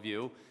to all of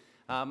you.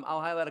 I'll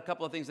highlight a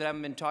couple of things that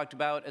haven't been talked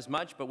about as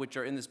much, but which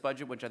are in this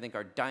budget, which I think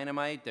are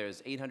dynamite.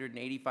 There's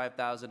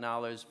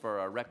 $885,000 for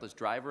our reckless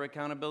driver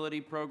accountability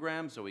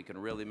program, so we can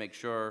really make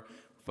sure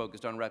we're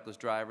focused on reckless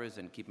drivers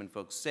and keeping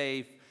folks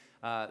safe.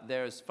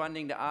 There's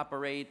funding to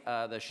operate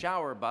the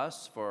shower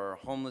bus for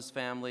homeless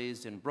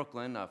families in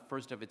Brooklyn, a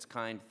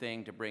first-of-its-kind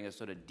thing to bring a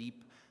sort of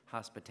deep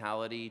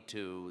hospitality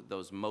to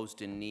those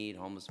most in need,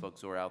 homeless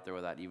folks who are out there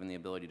without even the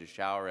ability to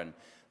shower. And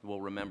we'll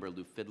remember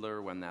Lou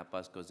Fiddler when that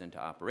bus goes into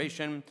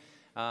operation.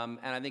 And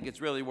I think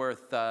it's really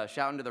worth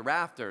shouting to the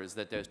rafters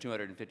that there's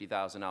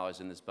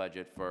 $250,000 in this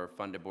budget for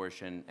Fund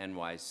Abortion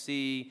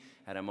NYC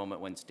at a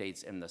moment when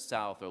states in the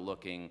South are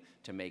looking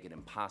to make it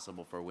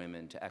impossible for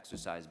women to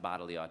exercise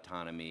bodily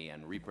autonomy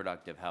and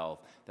reproductive health.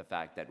 The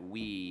fact that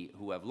we,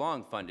 who have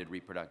long funded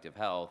reproductive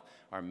health,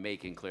 are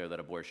making clear that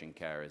abortion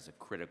care is a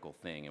critical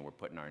thing, and we're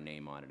putting our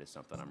name on it is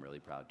something I'm really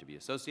proud to be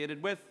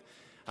associated with.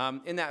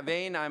 In that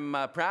vein, I'm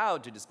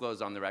proud to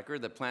disclose on the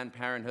record that Planned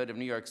Parenthood of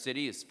New York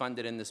City is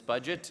funded in this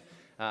budget.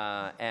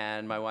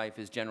 And my wife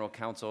is General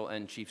Counsel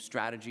and Chief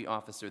Strategy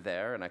Officer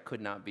there, and I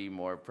could not be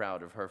more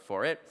proud of her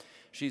for it.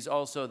 She's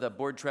also the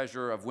Board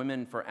Treasurer of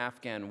Women for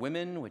Afghan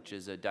Women, which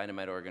is a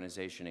dynamite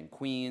organization in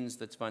Queens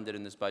that's funded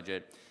in this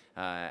budget.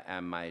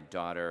 And my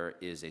daughter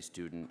is a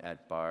student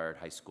at Bard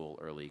High School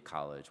Early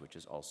College, which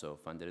is also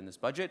funded in this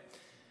budget.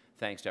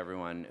 Thanks to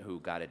everyone who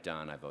got it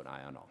done. I vote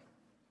aye on all.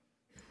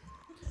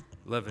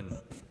 11.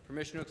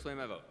 Permission to explain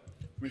my vote.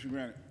 Permission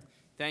granted.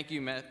 Thank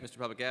you, Mr.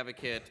 Public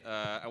Advocate.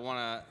 I want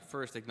to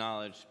first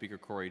acknowledge Speaker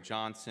Corey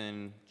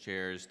Johnson,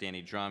 Chairs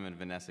Danny Drum and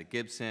Vanessa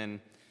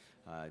Gibson,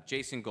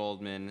 Jason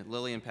Goldman,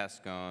 Lillian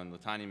Pascone,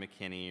 LaTanya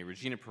McKinney,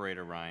 Regina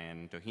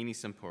Pareto-Ryan, Doheny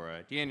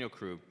Sampura, Daniel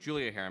Krug,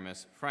 Julia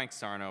Haramis, Frank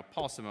Sarno,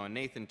 Paul Simone,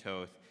 Nathan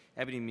Toth,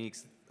 Ebony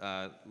Meeks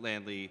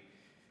Landley,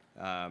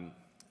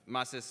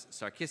 Masis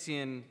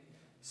Sarkissian,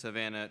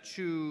 Savannah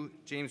Chu,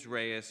 James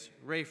Reyes,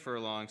 Ray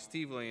Furlong,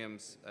 Steve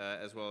Williams,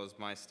 as well as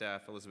my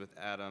staff, Elizabeth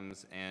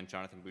Adams and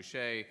Jonathan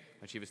Boucher,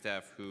 my chief of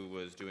staff, who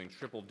was doing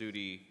triple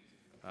duty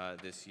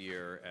this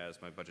year as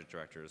my budget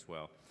director as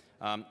well.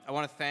 I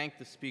want to thank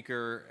the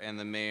speaker and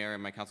the mayor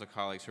and my council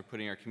colleagues for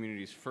putting our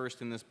communities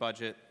first in this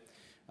budget,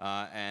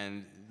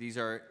 and these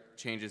are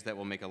changes that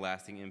will make a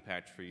lasting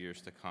impact for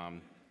years to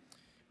come.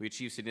 We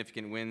achieved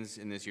significant wins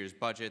in this year's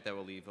budget that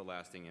will leave a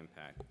lasting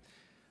impact.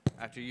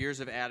 After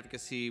years of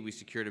advocacy, we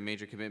secured a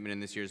major commitment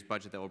in this year's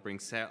budget that will bring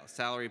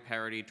salary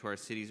parity to our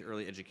city's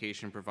early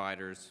education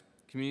providers.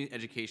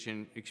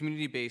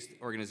 Community-based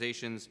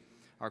organizations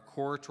are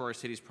core to our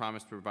city's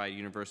promise to provide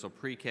universal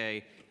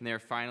pre-K, and they are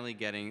finally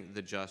getting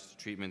the just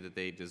treatment that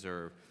they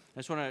deserve. I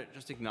just want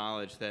to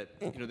acknowledge that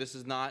this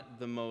is not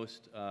the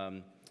most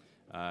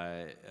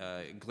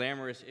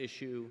glamorous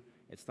issue.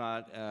 It's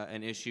not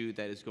an issue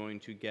that is going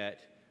to get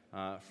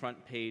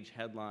front page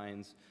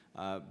headlines,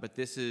 but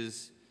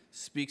this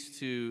speaks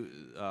to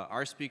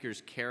our speaker's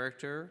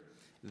character,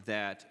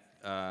 that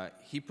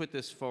he put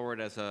this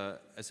forward as a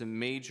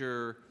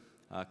major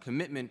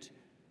commitment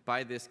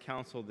by this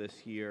council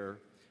this year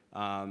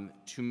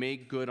to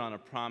make good on a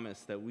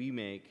promise that we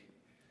make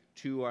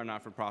to our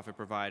not-for-profit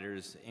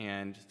providers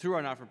and through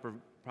our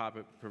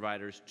not-for-profit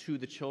providers to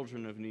the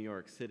children of New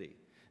York City.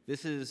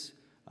 This is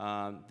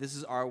This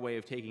is our way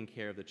of taking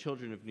care of the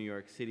children of New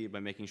York City by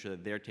making sure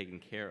that they're taken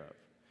care of.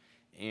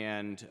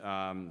 And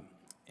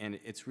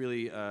it's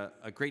really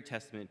a great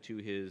testament to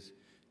his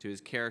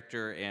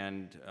character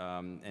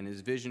and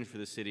his vision for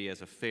the city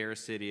as a fair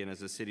city and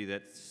as a city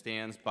that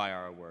stands by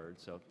our word.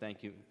 So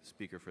thank you,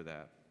 Speaker, for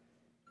that.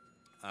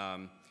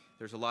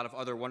 There's a lot of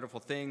other wonderful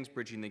things,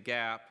 bridging the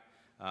gap,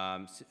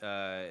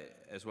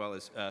 as well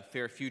as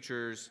fair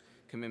futures,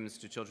 commitments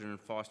to children in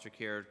foster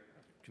care,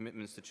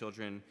 commitments to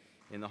children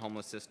in the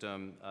homeless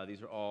system.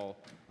 These are all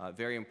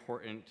very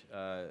important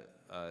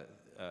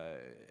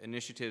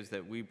initiatives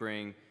that we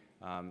bring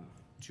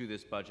to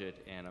this budget,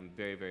 and I'm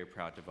very, very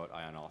proud to vote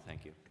aye on all.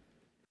 Thank you.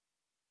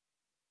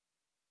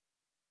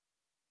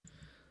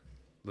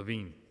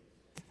 Levine.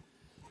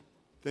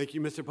 Thank you,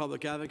 Mr.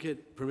 Public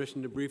Advocate.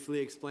 Permission to briefly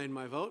explain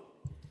my vote?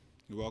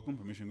 You're welcome.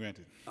 Permission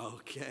granted.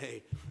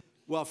 Okay.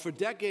 Well, for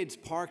decades,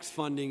 parks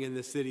funding in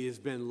the city has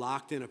been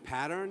locked in a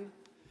pattern.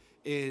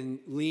 In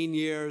lean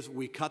years,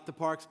 we cut the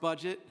parks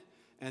budget,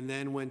 and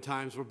then when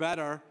times were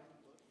better,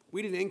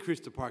 we didn't increase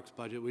the parks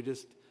budget. We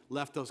just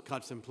left those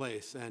cuts in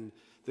place. And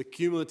the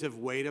cumulative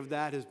weight of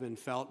that has been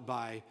felt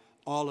by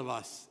all of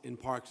us in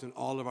parks in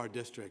all of our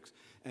districts.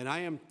 And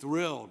I am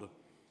thrilled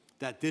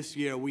that this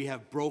year we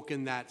have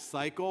broken that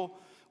cycle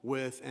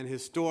with an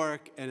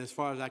historic and, as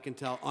far as I can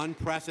tell,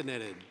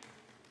 unprecedented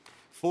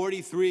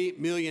 $43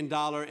 million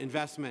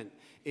investment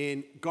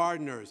in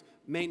gardeners,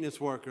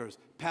 maintenance workers,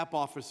 PEP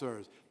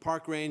officers,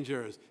 park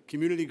rangers,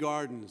 community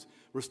gardens,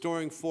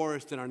 restoring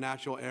forests in our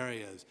natural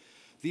areas.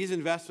 These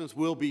investments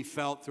will be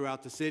felt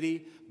throughout the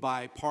city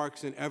by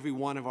parks in every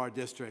one of our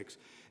districts.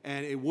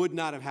 And it would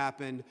not have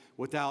happened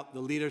without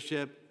the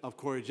leadership of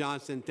Corey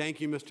Johnson.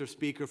 Thank you, Mr.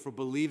 Speaker, for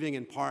believing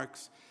in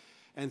parks.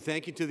 And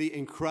thank you to the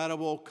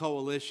incredible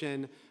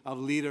coalition of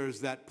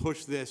leaders that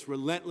push this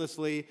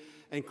relentlessly,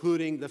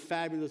 including the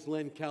fabulous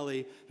Lynn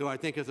Kelly, who I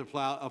think is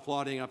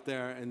applauding up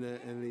there in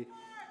the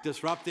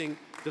disrupting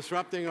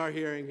our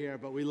hearing here.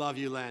 But we love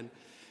you, Len.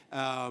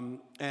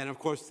 And of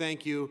course,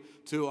 thank you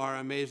to our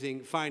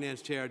amazing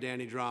Finance Chair,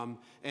 Danny Drum,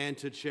 and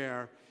to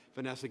Chair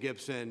Vanessa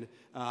Gibson.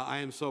 I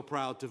am so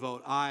proud to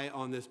vote aye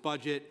on this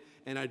budget,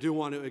 and I do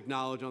want to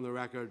acknowledge on the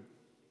record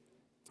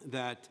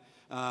that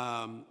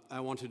I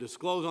want to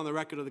disclose on the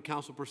record of the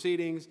council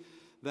proceedings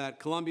that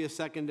Columbia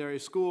Secondary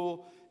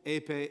School,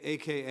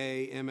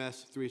 aka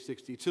MS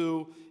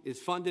 362, is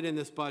funded in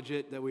this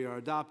budget that we are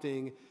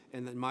adopting,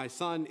 and that my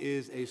son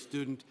is a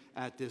student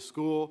at this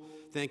school.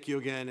 Thank you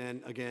again,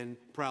 and again,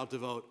 proud to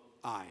vote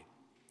aye.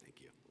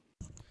 Thank you.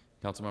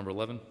 Councilmember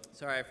Levin.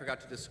 Sorry, I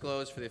forgot to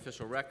disclose for the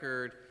official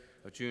record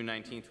of June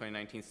 19,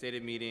 2019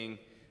 stated meeting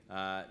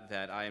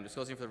that I am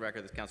disclosing for the record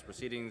of this council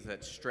proceedings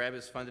that STREB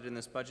is funded in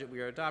this budget we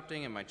are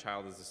adopting, and my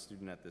child is a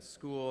student at this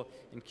school,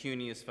 and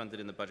CUNY is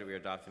funded in the budget we are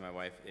adopting. My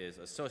wife is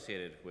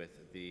associated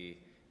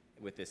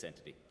with this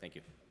entity. Thank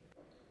you.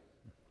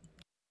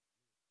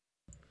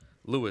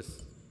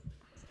 Lewis.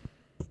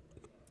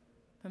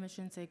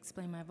 Permission to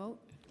explain my vote?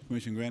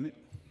 Permission granted.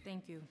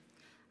 Thank you.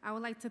 I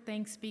would like to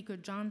thank Speaker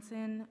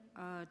Johnson,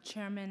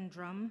 Chairman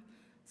Drum,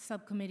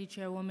 Subcommittee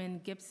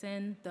Chairwoman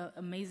Gibson, the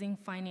amazing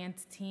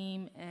finance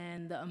team,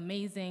 and the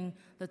amazing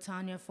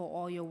LaTanya for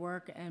all your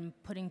work and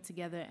putting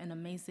together an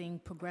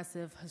amazing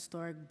progressive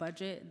historic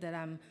budget that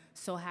I'm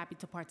so happy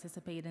to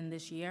participate in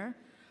this year.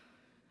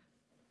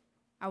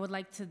 I would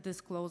like to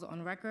disclose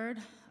on record,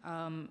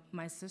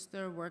 my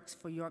sister works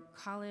for York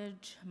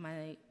College.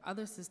 My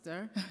other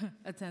sister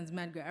attends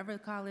Medgar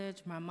Evers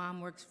College. My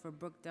mom works for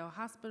Brookdale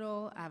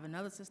Hospital. I have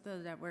another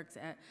sister that works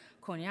at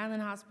Coney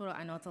Island Hospital.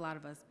 I know it's a lot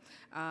of us.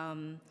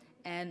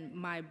 And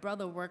my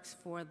brother works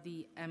for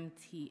the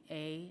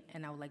MTA,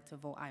 and I would like to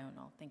vote aye on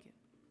all. Thank you.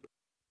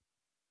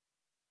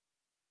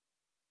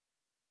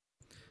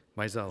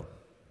 Mizell.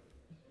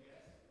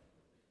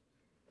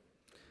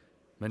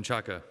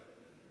 Menchaca.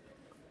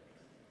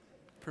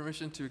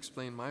 Permission to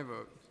explain my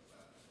vote.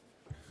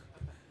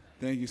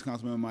 Thank you,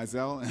 Councilmember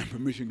Mizell, and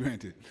permission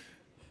granted.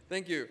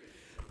 Thank you.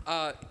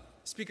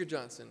 Speaker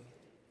Johnson,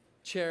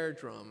 Chair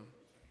Drum,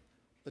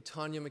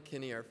 LaTanya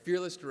McKinney, our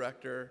fearless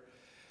director,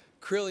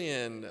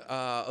 Krillian,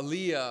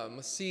 Aaliyah,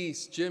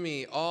 Masis,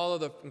 Jimmy, all of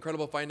the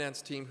incredible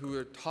finance team who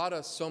have taught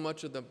us so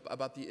much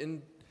about the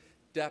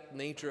in-depth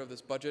nature of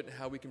this budget and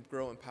how we can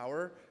grow in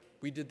power.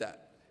 We did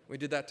that. We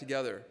did that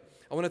together.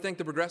 I want to thank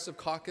the Progressive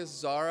Caucus,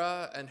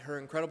 Zara, and her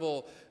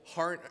incredible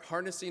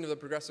harnessing of the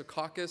Progressive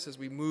Caucus as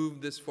we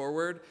move this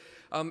forward.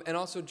 And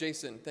also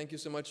Jason. Thank you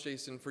so much,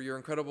 Jason, for your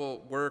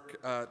incredible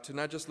work to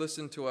not just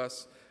listen to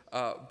us,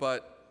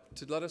 but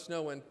to let us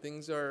know when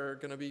things are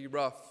going to be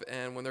rough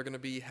and when they're going to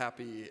be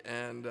happy.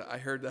 And I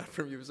heard that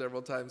from you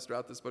several times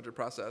throughout this budget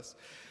process.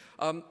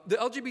 The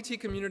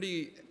LGBT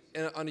community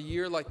on a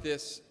year like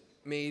this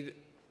made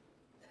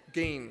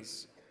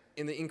gains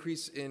in the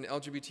increase in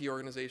LGBT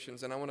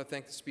organizations, and I want to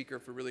thank the Speaker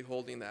for really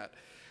holding that.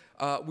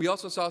 We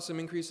also saw some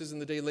increases in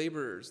the day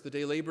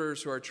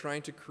laborers who are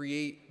trying to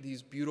create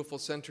these beautiful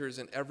centers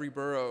in every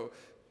borough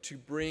to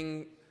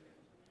bring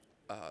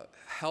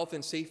health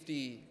and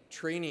safety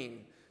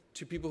training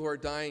to people who are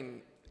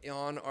dying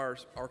on our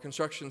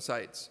construction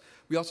sites.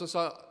 We also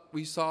saw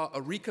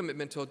a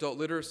recommitment to adult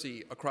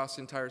literacy across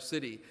the entire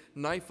city.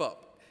 Knife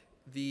Up,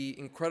 the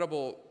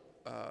incredible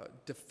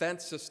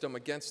defense system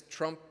against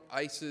Trump,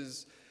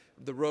 ICE's,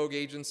 the rogue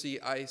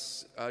agency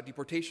ICE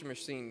deportation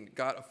machine,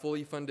 got a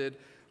fully funded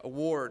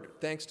award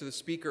thanks to the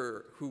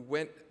speaker who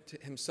went to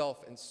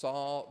himself and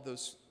saw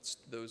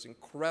those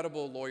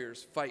incredible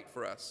lawyers fight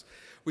for us.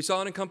 We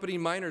saw unaccompanied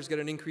minors get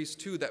an increase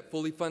too that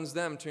fully funds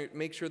them to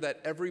make sure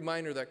that every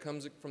minor that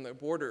comes from the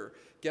border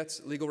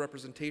gets legal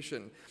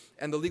representation.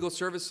 And the legal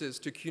services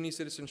to CUNY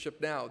Citizenship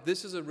Now.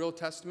 This is a real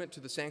testament to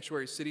the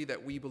sanctuary city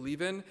that we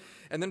believe in.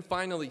 And then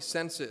finally,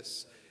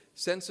 census.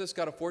 Census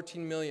got a $14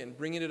 million,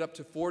 bringing it up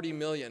to $40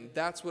 million.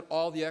 That's what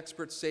all the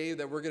experts say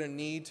that we're going to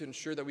need to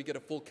ensure that we get a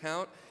full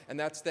count, and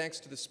that's thanks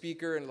to the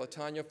speaker and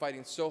LaTanya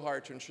fighting so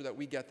hard to ensure that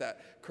we get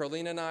that.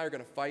 Carlina and I are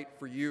going to fight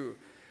for you.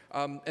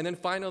 And then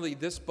finally,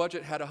 this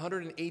budget had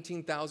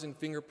 118,000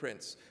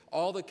 fingerprints.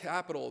 All the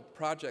capital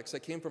projects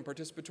that came from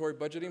participatory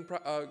budgeting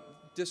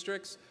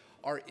districts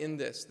are in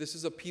this. This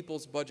is a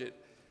people's budget,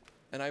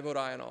 and I vote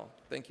aye on all.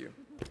 Thank you.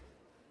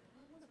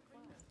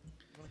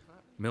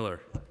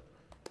 Miller.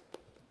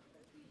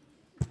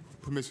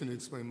 Permission to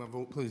explain my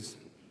vote, please.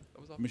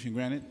 Permission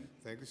granted.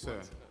 Thank you,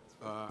 sir.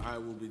 I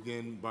will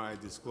begin by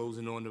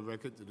disclosing on the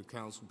record to the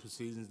council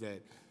proceedings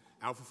that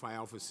Alpha Phi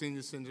Alpha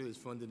Senior Center is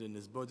funded in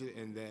this budget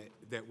and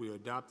that we are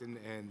adopting,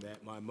 and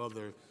that my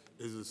mother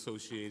is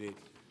associated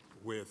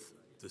with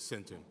the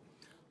center.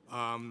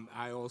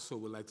 I also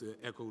would like to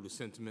echo the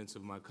sentiments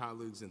of my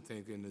colleagues in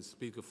thanking the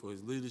speaker for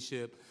his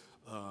leadership,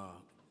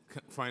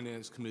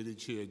 Finance Committee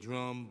Chair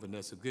Drum,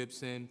 Vanessa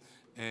Gibson,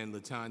 and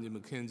LaTanya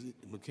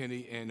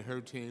McKinney and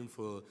her team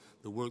for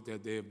the work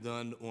that they have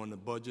done on the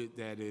budget,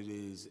 that it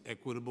is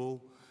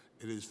equitable,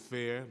 it is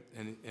fair,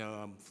 and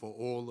for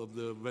all of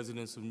the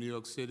residents of New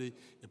York City,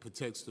 it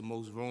protects the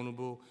most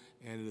vulnerable,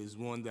 and it is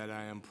one that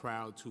I am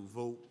proud to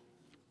vote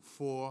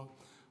for.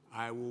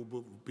 I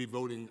will be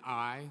voting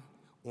aye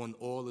on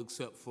all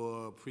except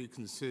for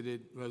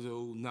pre-considered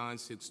Resolution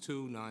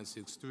 962,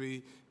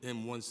 963,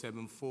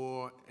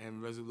 M174,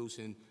 and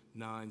Resolution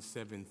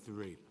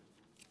 973.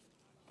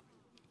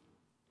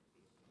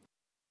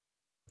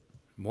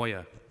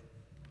 Moya.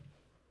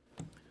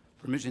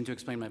 Permission to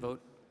explain my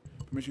vote?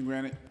 Permission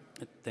granted.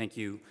 Thank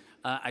you.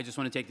 I just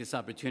want to take this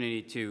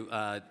opportunity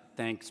to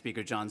thank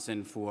Speaker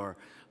Johnson for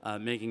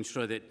making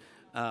sure that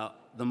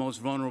the most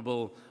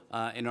vulnerable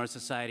in our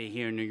society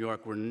here in New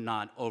York were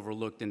not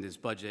overlooked in this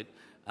budget,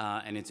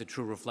 and it's a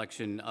true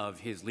reflection of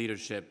his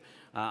leadership.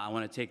 I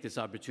want to take this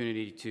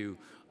opportunity to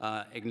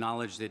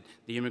acknowledge that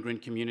the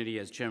immigrant community,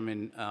 as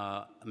Chairman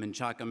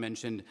Menchaca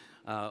mentioned,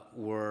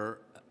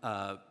 were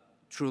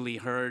truly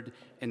heard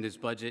in this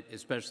budget,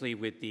 especially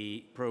with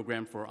the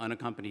program for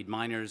unaccompanied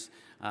minors.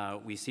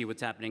 We see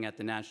what's happening at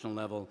the national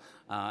level,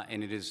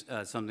 and it is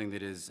something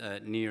that is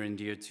near and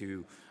dear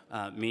to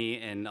me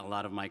and a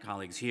lot of my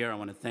colleagues here. I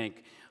want to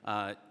thank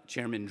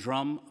Chairman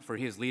Drum for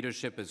his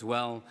leadership as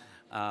well,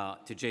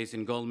 to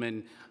Jason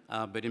Goldman,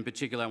 but in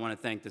particular I want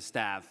to thank the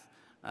staff.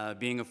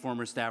 Being a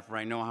former staffer,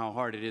 I know how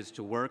hard it is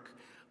to work,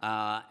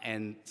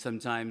 and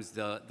sometimes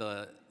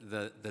the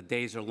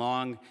days are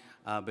long,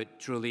 but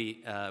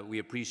truly we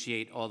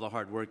appreciate all the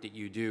hard work that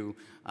you do,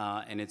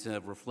 and it's a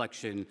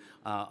reflection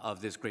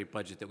of this great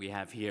budget that we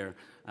have here.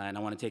 And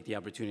I want to take the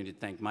opportunity to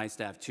thank my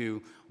staff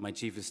too, my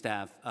Chief of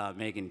Staff,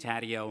 Megan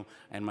Taddeo,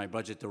 and my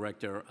Budget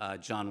Director,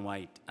 John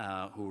White,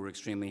 who were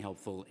extremely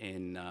helpful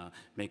in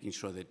making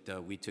sure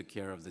that we took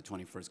care of the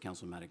 21st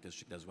Councilmanic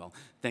District as well.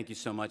 Thank you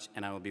so much,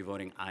 and I will be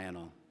voting aye on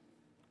all.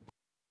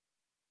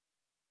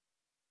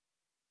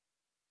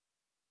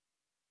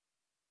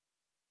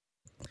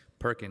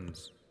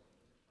 Perkins.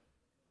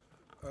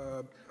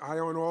 Aye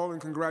on all,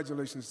 and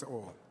congratulations to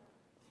all.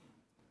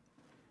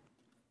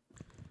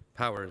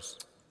 Powers.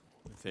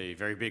 With a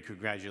very big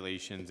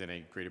congratulations and a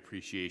great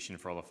appreciation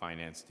for all the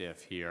finance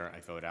staff here, I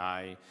vote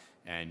aye.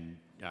 And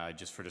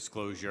just for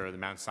disclosure, the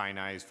Mount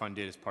Sinai is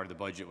funded as part of the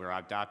budget we're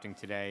adopting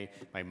today.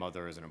 My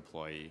mother is an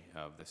employee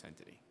of this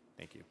entity.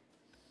 Thank you.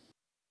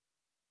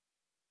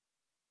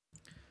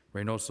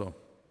 Reynoso.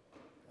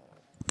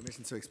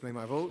 Permission to explain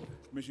my vote.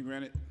 Permission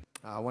granted.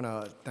 I want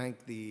to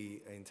thank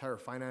the entire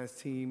finance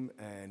team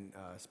and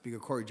Speaker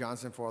Corey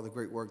Johnson for all the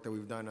great work that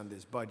we've done on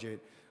this budget.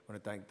 I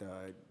want to thank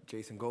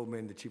Jason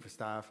Goldman, the Chief of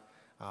Staff.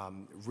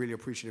 Really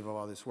appreciative of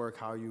all this work,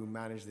 how you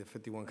manage the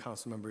 51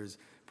 council members'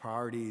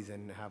 priorities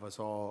and have us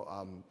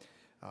all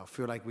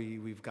feel like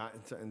we've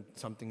gotten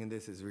something in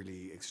this is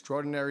really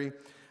extraordinary.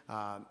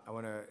 I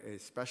want to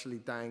especially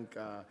thank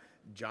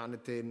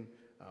Jonathan,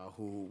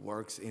 who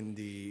works in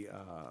the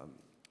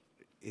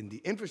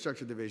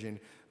infrastructure division,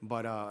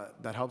 but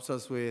that helps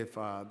us with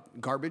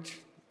garbage.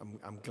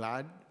 I'm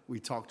glad we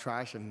talked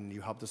trash and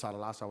you helped us out a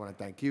lot, so I want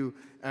to thank you.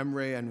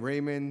 Emre and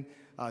Raymond,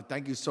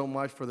 thank you so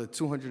much for the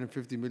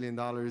 $250 million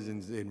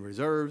in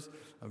reserves.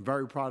 I'm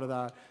very proud of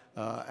that,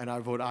 and I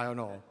vote aye on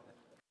all.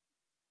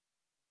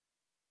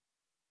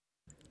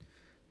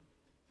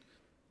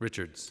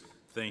 Richards.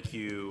 Thank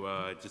you.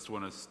 I just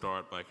want to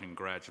start by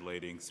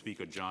congratulating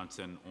Speaker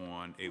Johnson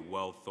on a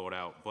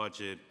well-thought-out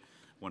budget.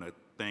 I want to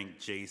thank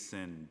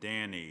Jason,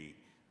 Danny,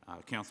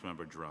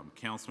 Councilmember Drum,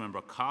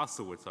 Councilmember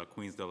Kosowitz, our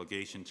Queens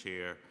Delegation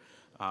Chair,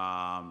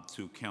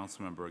 to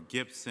Councilmember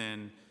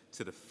Gibson,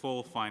 to the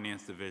full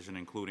Finance Division,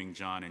 including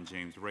John and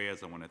James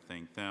Reyes. I want to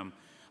thank them.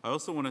 I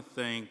also want to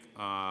thank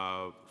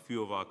a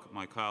few of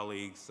my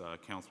colleagues,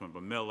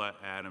 Councilmember Miller,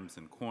 Adams,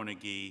 and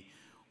Cornegie,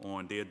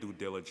 on their due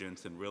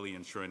diligence and really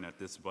ensuring that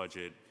this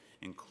budget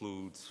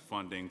includes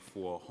funding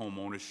for home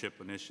ownership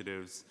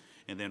initiatives,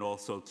 and then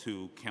also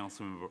to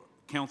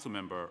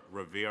Councilmember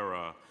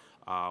Rivera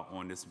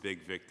on this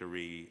big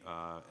victory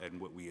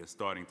and what we are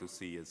starting to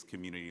see as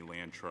community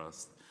land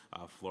trust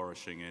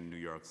flourishing in New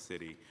York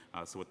City.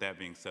 So with that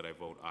being said, I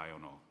vote aye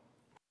on all.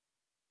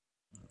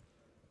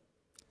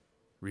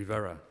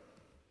 Rivera.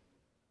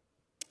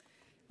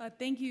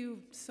 Thank you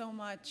so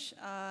much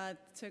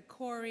to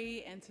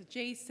Corey and to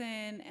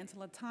Jason and to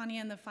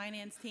Latanya and the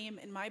finance team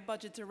and my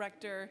budget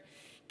director,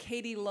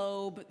 Katie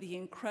Loeb, the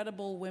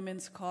incredible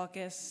Women's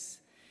Caucus,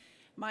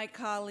 my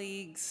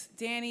colleagues,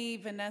 Danny,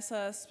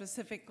 Vanessa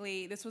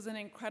specifically. This was an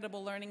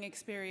incredible learning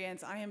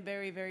experience. I am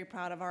very, very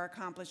proud of our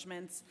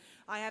accomplishments.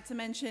 I have to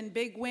mention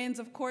big wins,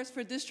 of course,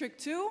 for District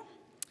 2,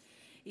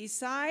 East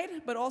Side,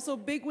 but also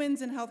big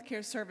wins in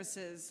healthcare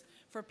services,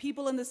 for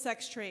people in the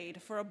sex trade,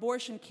 for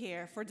abortion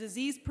care, for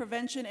disease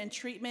prevention and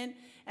treatment,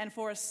 and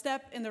for a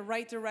step in the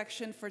right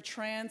direction for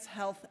trans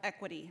health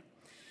equity.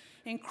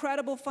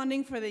 Incredible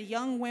funding for the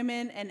young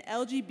women and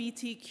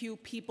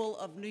LGBTQ people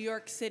of New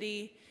York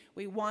City.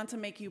 We want to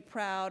make you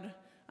proud.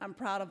 I'm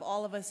proud of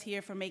all of us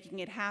here for making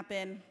it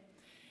happen.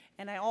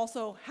 And I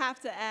also have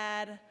to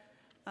add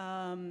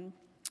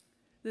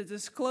the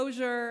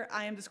disclosure.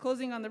 I am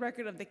disclosing on the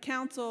record of the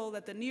council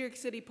that the New York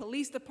City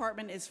Police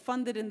Department is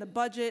funded in the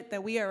budget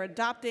that we are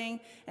adopting,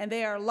 and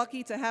they are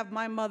lucky to have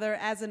my mother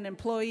as an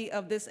employee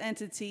of this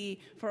entity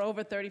for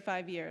over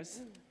 35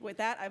 years. With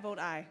that, I vote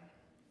aye.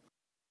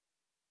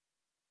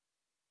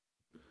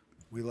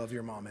 We love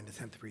your mom in the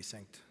 10th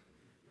precinct.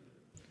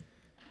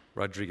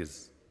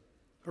 Rodriguez.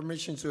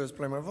 Permission to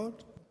explain my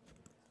vote?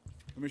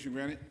 Permission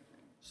granted.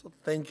 So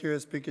thank you,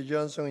 Speaker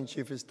Johnson and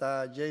Chief of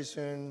Staff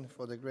Jason,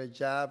 for the great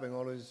job and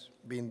always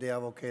being there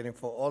advocating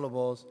for all of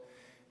us.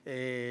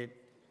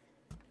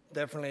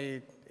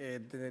 Definitely,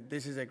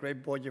 this is a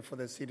great budget for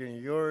the city of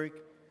New York.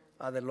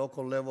 At the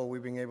local level,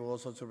 we've been able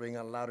also to bring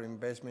a lot of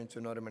investment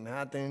to Northern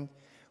Manhattan.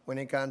 When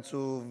it comes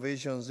to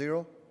Vision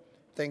Zero,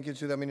 thank you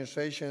to the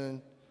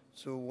administration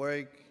to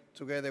work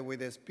together with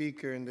the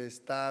Speaker and the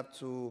staff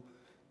to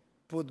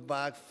put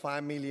back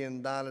 $5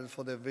 million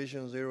for the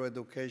Vision Zero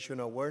education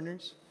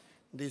awareness.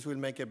 This will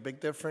make a big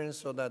difference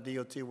so that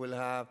DOT will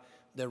have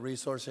the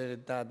resources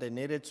that they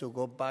needed to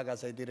go back,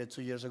 as I did it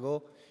 2 years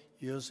ago,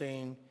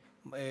 using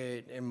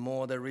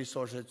more the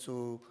resources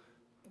to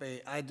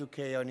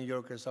educate our New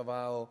Yorkers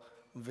about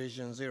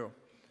Vision Zero.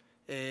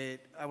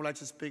 I would like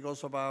to speak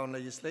also about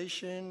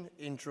legislation,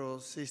 Intro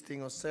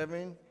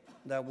 1607,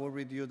 that will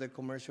reduce the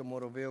commercial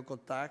motor vehicle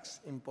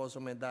tax, impose a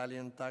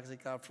medallion taxi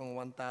cab from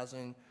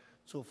 $1,000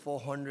 to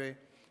 $400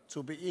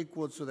 to be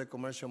equal to the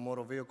commercial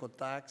motor vehicle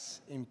tax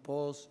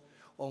imposed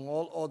on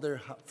all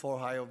other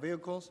for-hire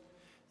vehicles.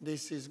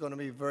 This is going to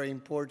be very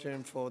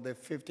important for the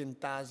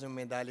 15,000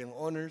 medallion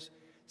owners.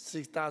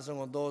 6,000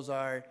 of those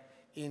are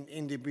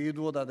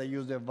individual that they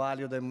use the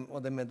value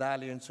of the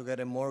medallion to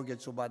get a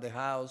mortgage, to buy the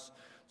house,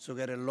 to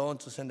get a loan,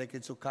 to send the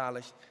kids to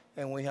college.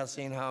 And we have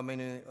seen how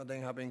many of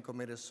them have been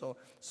committed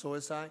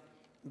suicide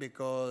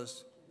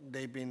because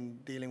they've been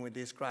dealing with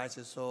this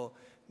crisis. So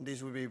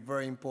this will be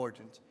very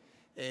important.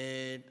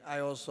 And I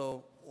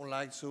also would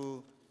like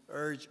to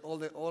urge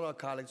all our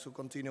colleagues to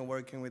continue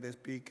working with the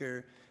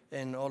Speaker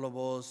and all of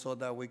us so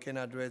that we can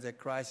address the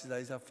crisis that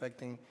is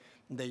affecting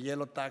the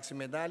yellow taxi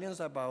medallions,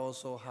 but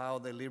also how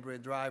the Libre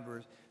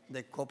drivers,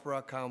 the corporate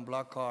account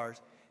black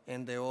cars,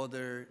 and the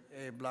other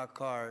black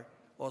car.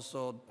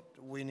 Also,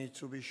 we need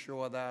to be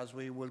sure that as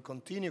we will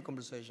continue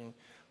conversation,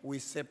 we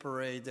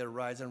separate the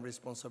rights and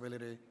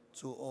responsibility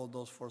to all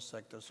those four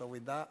sectors. So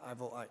with that, I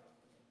vote aye.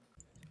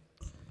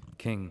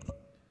 King.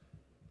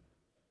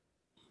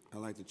 I'd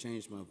like to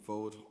change my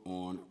vote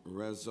on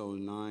Reso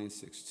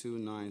 962,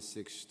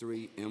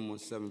 963,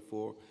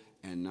 M174,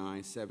 and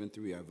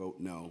 973. I vote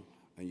no,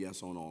 and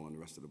yes on all on the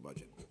rest of the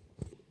budget.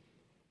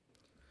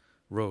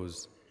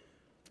 Rose.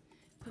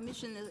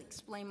 Permission to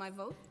explain my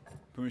vote?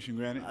 Permission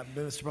granted.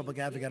 Mr. Public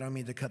Advocate, I don't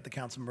mean to cut the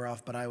council member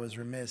off, but I was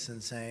remiss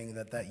in saying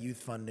that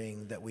youth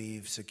funding that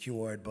we've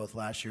secured both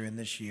last year and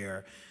this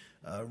year,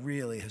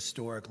 really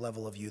historic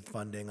level of youth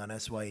funding on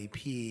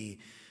SYEP,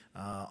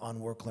 on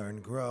Work,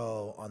 Learn,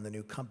 Grow, on the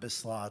new Compass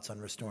slots, on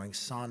restoring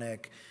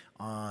Sonic,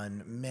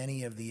 on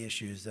many of the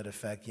issues that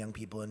affect young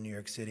people in New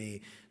York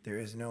City. There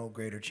is no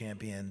greater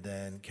champion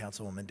than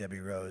Councilwoman Debbie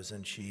Rose,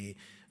 and she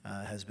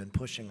has been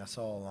pushing us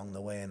all along the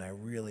way, and I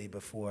really,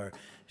 before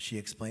she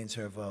explains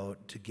her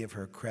vote, to give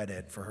her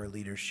credit for her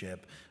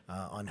leadership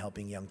on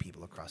helping young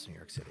people across New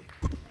York City.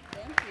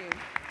 Thank you.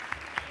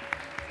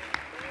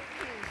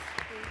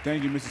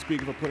 Thank you, Mr.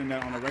 Speaker, for putting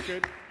that on the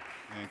record.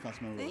 And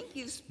Councilmember Rose. Thank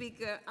you,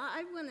 Speaker.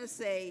 I want to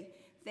say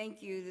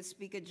thank you to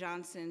Speaker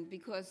Johnson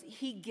because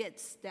he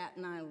gets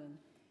Staten Island.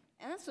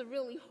 And that's a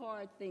really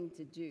hard thing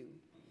to do.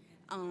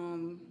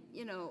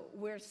 You know,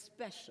 we're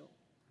special.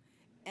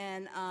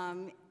 And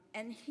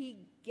he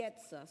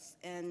gets us.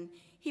 And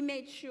he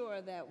made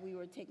sure that we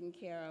were taken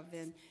care of.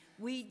 And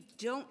we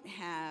don't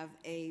have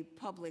a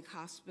public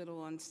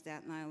hospital on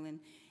Staten Island.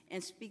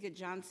 And Speaker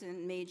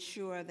Johnson made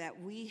sure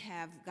that we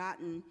have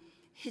gotten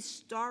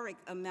historic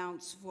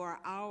amounts for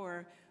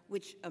our,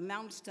 which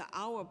amounts to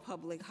our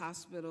public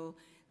hospital,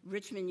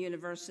 Richmond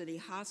University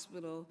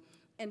Hospital.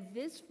 And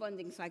this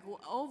funding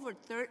cycle, over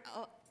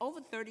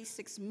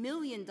 $36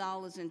 million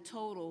in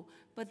total,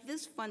 but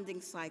this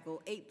funding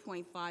cycle,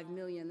 $8.5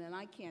 million, and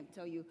I can't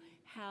tell you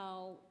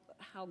how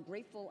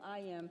grateful I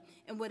am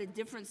and what a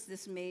difference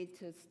this made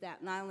to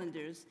Staten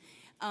Islanders.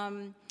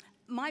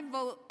 My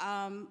vote,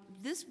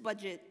 this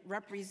budget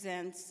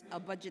represents a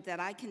budget that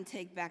I can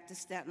take back to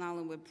Staten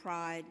Island with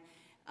pride.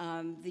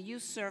 As the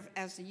Youth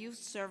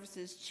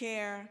Services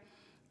Chair,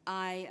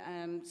 I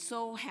am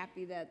so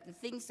happy that the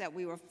things that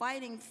we were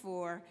fighting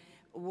for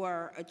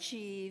were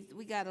achieved.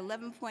 We got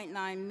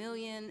 $11.9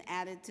 million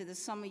added to the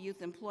Summer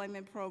Youth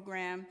Employment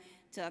Program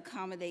to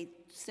accommodate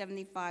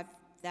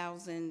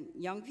 75,000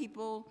 young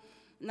people,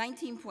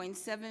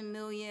 $19.7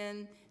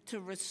 million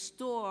to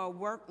restore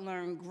Work,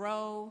 Learn,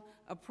 Grow,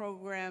 a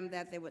program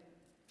that they were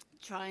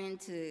trying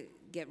to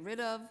get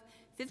rid of,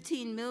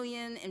 $15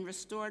 million in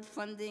restored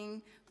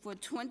funding for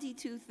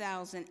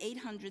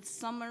 22,800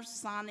 summer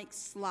sonic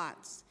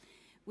slots,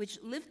 which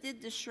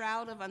lifted the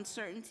shroud of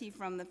uncertainty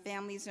from the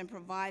families and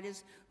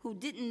providers who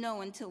didn't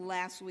know until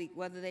last week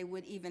whether they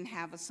would even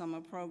have a summer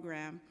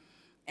program.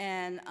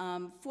 And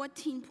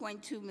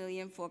 $14.2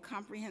 million for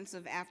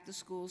comprehensive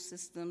after-school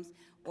systems,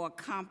 or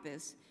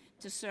COMPAS,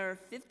 to serve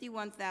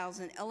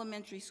 51,000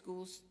 elementary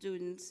school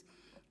students,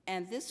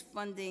 and this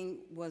funding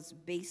was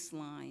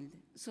baselined.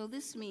 So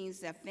this means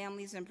that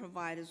families and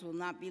providers will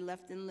not be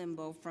left in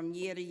limbo from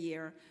year to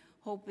year,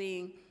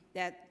 hoping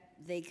that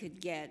they could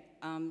get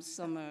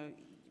summer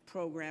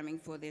programming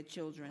for their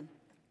children.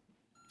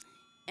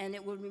 And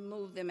it will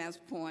remove them as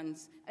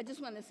pawns. I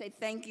just want to say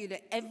thank you to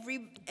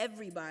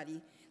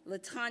everybody,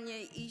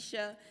 LaTanya,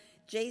 Isha,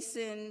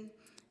 Jason,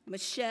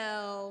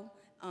 Michelle,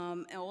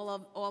 and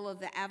all of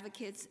the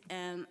advocates.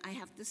 And I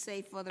have to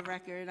say for the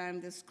record, I'm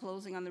just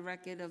closing on the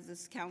record of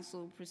this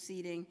council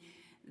proceeding,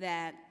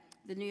 that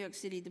the New York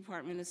City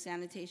Department of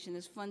Sanitation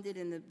is funded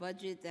in the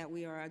budget that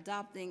we are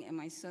adopting, and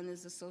my son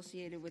is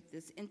associated with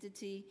this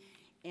entity.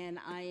 And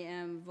I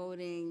am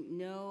voting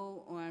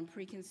no on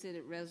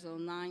preconsidered Reso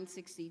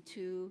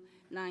 962,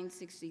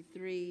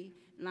 963,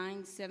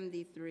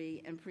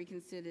 973, and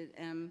preconsidered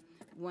M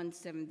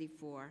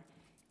 174.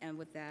 And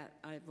with that,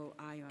 I vote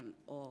aye on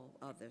all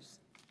others.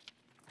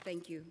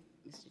 Thank you,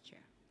 Mr.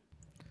 Chair.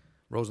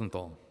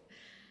 Rosenthal.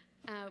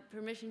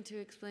 Permission to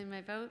explain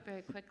my vote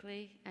very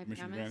quickly, I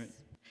Permission promise. granted.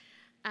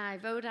 I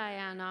vote aye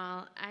on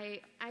all. I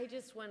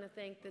just want to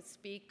thank the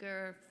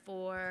Speaker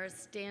for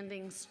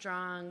standing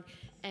strong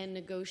and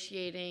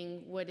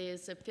negotiating what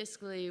is a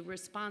fiscally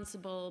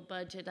responsible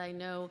budget. I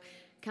know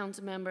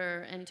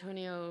Councilmember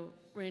Antonio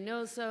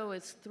Reynoso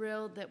is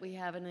thrilled that we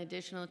have an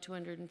additional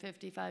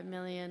 $255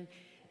 million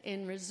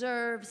in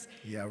reserves.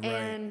 Yeah, right.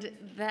 And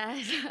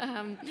that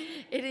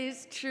it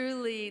is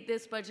truly,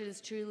 this budget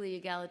is truly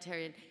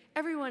egalitarian.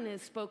 Everyone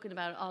has spoken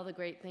about all the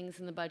great things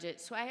in the budget,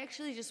 so I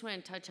actually just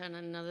want to touch on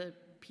another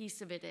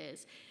piece of it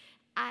is,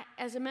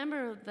 as a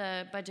member of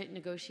the budget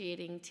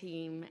negotiating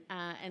team,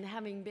 and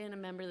having been a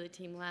member of the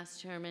team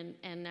last term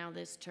and now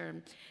this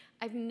term,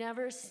 I've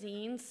never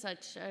seen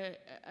such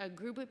a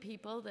group of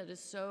people that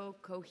is so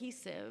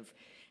cohesive.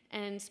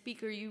 And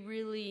Speaker, you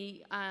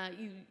really,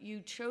 you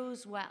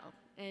chose well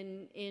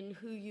in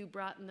who you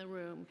brought in the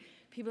room.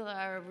 People that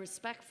are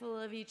respectful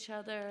of each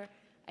other,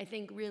 I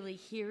think really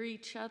hear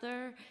each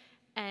other,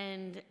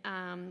 and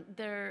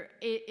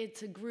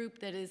it's a group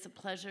that is a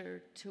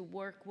pleasure to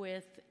work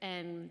with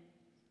and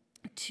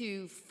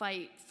to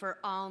fight for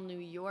all New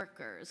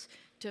Yorkers,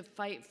 to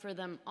fight for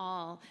them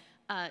all.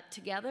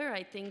 Together,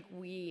 I think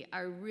we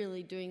are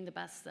really doing the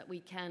best that we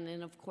can,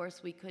 and of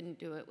course we couldn't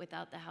do it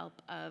without the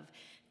help of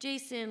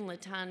Jason,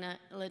 Latanya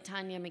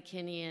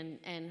McKinney,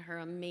 and her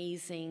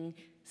amazing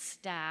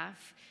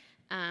staff.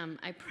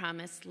 I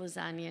promised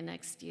lasagna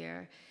next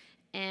year.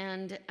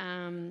 And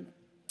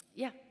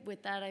yeah,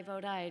 with that I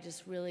vote aye,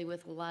 just really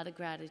with a lot of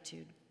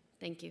gratitude.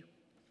 Thank you.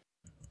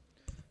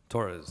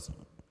 Torres.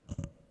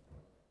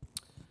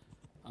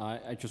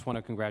 I just want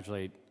to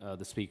congratulate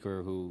the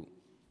Speaker, who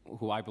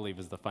I believe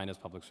is the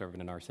finest public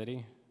servant in our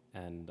city,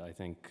 and I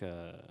think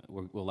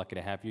we're lucky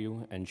to have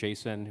you, and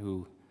Jason,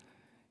 who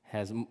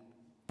has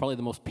probably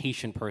the most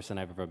patient person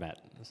I've ever met.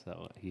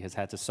 So he has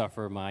had to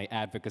suffer my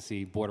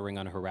advocacy bordering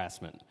on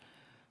harassment.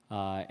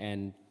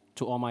 And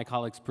to all my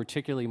colleagues,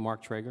 particularly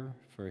Mark Traeger,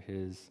 for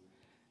his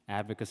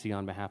advocacy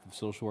on behalf of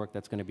social work,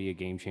 that's going to be a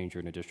game changer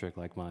in a district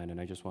like mine,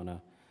 and I just want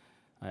to,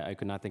 I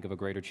could not think of a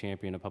greater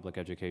champion of public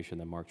education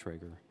than Mark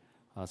Traeger.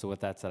 So with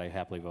that said, I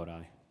happily vote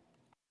aye.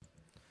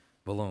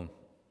 Balloon.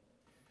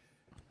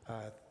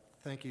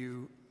 Thank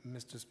you,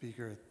 Mr.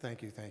 Speaker.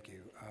 Thank you, thank you.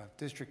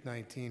 District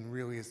 19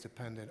 really is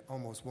dependent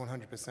almost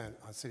 100%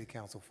 on City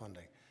Council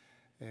funding.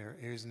 There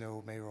is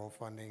no mayoral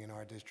funding in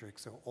our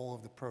district, so all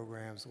of the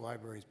programs,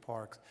 libraries,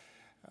 parks,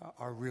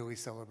 are really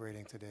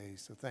celebrating today.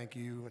 So thank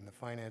you and the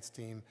finance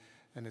team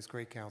and this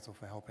great council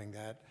for helping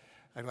that.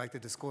 I'd like to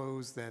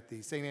disclose that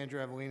the St.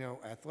 Andrew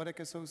Avellino Athletic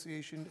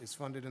Association is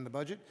funded in the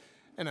budget,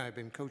 and I've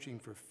been coaching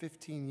for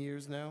 15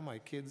 years now, my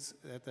kids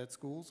at that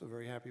school, so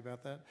very happy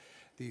about that.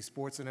 The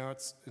Sports and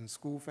Arts and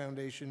School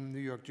Foundation, New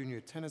York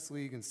Junior Tennis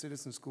League, and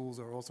Citizen Schools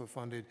are also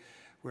funded,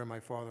 where my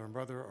father and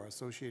brother are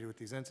associated with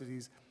these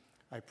entities.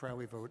 I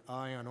proudly vote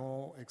aye on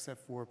all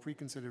except for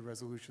preconsidered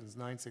resolutions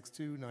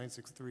 962,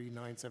 963,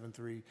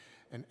 973,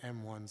 and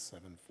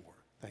M174.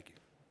 Thank you.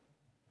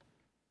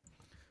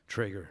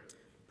 Traeger.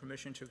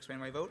 Permission to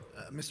expand my vote?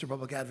 Mr.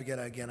 Public Advocate,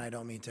 again, I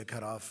don't mean to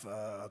cut off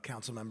a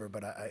council member,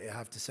 but I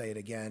have to say it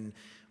again.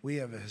 We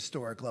have a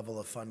historic level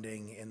of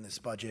funding in this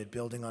budget,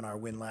 building on our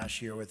win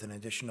last year with an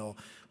additional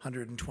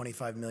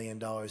 $125 million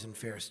in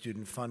fair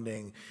student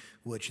funding,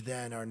 which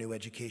then our new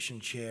education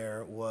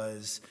chair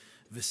was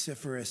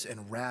vociferous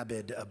and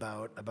rabid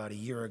about a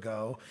year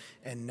ago.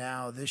 And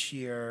now this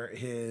year,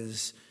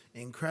 his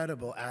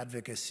incredible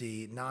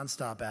advocacy,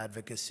 nonstop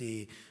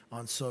advocacy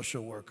on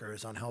social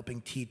workers, on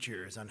helping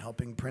teachers, on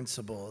helping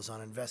principals,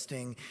 on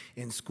investing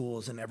in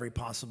schools in every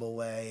possible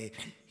way.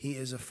 He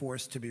is a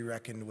force to be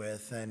reckoned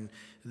with. And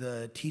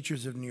the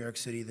teachers of New York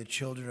City, the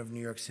children of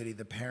New York City,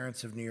 the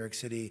parents of New York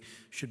City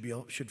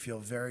should feel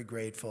very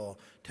grateful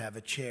to have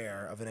a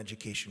chair of an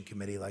education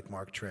committee like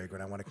Mark Traeger.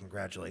 And I want to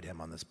congratulate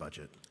him on this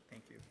budget.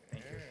 Thank you.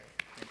 Thank you.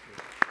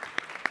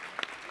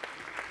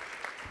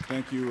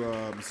 Thank you,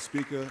 Mr.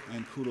 Speaker,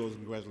 and kudos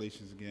and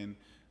congratulations again,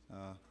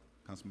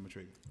 Councilmember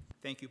Traeger.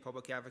 Thank you,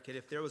 Public Advocate.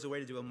 If there was a way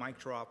to do a mic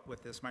drop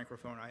with this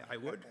microphone, I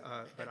would.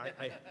 But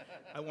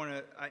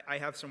I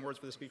have some words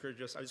for the Speaker.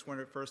 I just want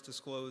to first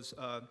disclose.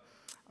 I'm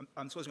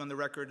disclosing on the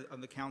record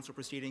of the Council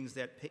proceedings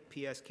that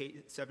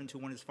PSK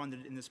 721 is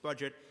funded in this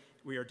budget.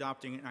 We are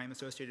adopting, and I am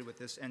associated with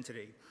this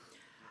entity.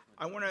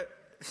 I want to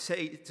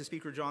say to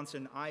Speaker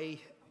Johnson, I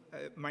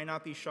might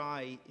not be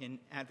shy in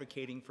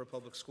advocating for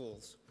public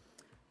schools.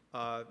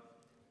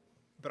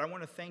 But I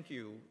want to thank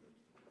you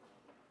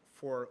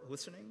for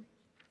listening,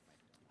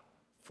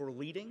 for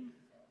leading,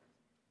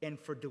 and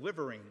for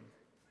delivering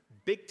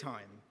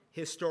big-time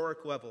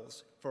historic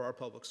levels for our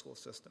public school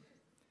system.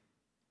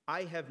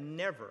 I have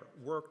never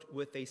worked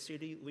with a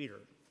city leader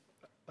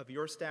of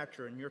your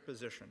stature and your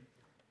position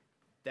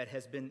that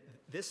has been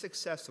this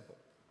accessible,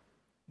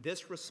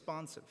 this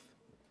responsive,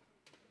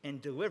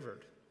 and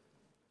delivered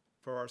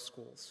for our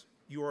schools.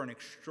 You are an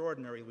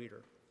extraordinary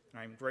leader,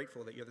 and I'm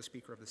grateful that you're the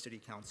Speaker of the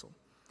City Council.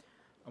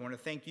 I want to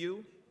thank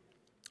you.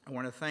 I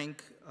want to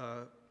thank,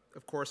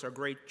 of course, our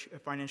great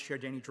Finance Chair,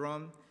 Danny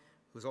Drum,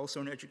 who's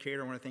also an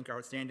educator. I want to thank our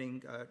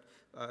outstanding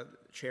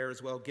Chair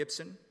as well,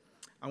 Gibson.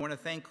 I want to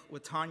thank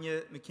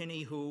LaTanya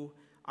McKinney, who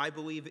I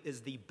believe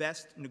is the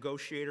best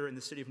negotiator in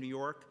the City of New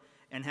York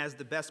and has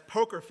the best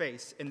poker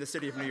face in the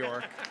City of New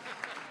York.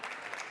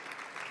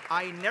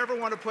 I never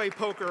want to play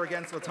poker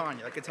against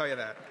LaTanya, I can tell you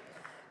that.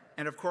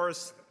 And of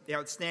course, the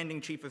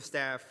outstanding Chief of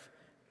Staff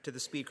to the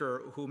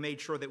Speaker, who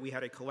made sure that we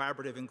had a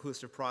collaborative,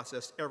 inclusive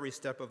process every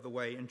step of the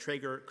way. And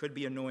Traeger could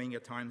be annoying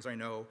at times, I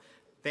know.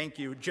 Thank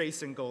you,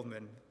 Jason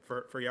Goldman,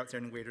 for your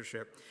outstanding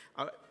leadership.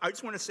 I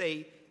just want to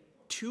say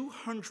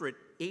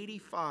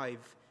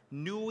 285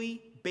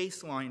 newly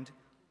baselined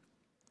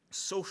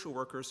social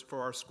workers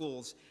for our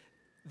schools.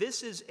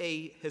 This is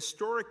a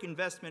historic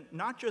investment,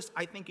 not just,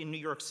 I think, in New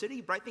York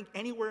City, but I think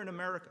anywhere in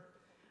America.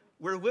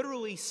 We're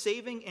literally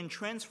saving and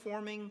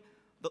transforming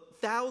the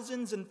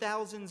thousands and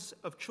thousands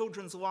of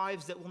children's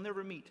lives that we'll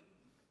never meet.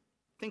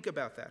 Think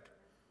about that.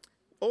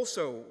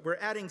 Also, we're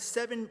adding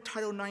 7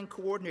 Title IX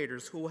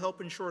coordinators who will help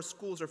ensure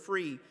schools are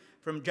free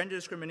from gender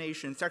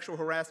discrimination, sexual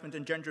harassment,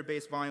 and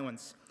gender-based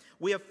violence.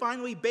 We have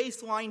finally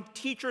baselined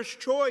teacher's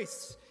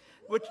choice,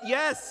 which,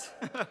 yes,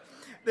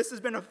 this has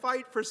been a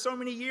fight for so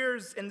many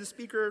years, and the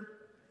Speaker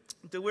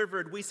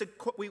delivered.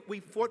 We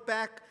fought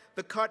back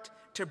the cut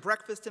to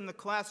breakfast in the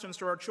classroom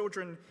so our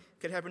children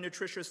could have a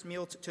nutritious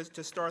meal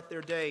to start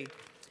their day.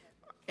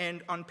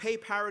 And on pay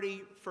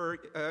parity for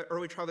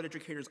early childhood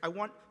educators, I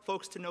want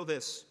folks to know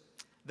this.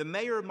 The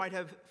mayor might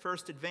have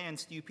first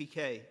advanced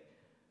UPK,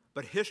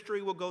 but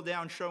history will go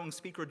down showing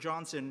Speaker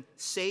Johnson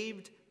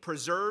saved,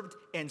 preserved,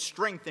 and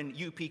strengthened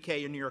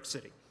UPK in New York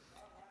City.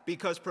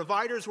 Because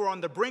providers were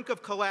on the brink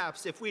of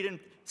collapse if we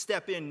didn't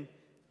step in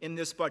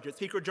this budget.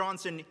 Speaker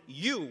Johnson,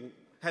 you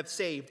have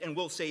saved and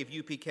will save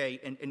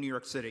UPK in New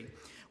York City.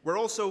 We're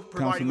also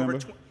providing over...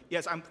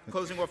 Yes, I'm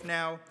closing off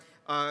now.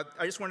 I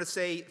just want to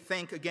say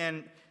thank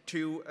again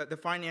to the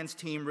finance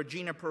team,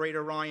 Regina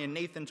Pareto-Ryan,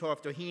 Nathan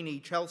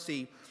Toft-Doheny,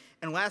 Chelsea,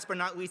 and last but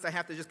not least, I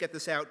have to just get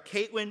this out,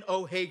 Caitlin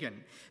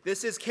O'Hagan.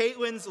 This is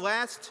Caitlin's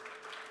last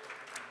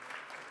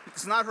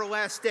It's not her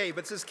last day,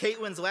 but this is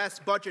Caitlin's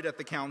last budget at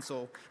the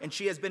council, and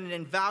she has been an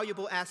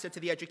invaluable asset to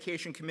the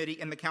Education Committee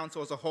and the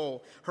council as a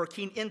whole. Her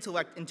keen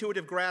intellect,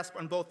 intuitive grasp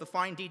on both the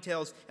fine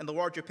details and the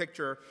larger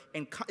picture,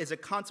 and is a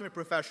consummate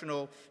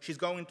professional. She's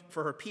going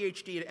for her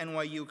PhD at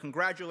NYU.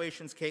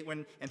 Congratulations,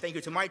 Caitlin, and thank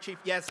you to my chief.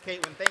 Yes,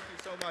 Caitlin, thank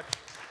you so much.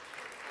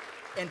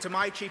 And to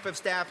my chief of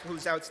staff,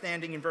 who's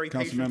outstanding and very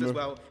patient as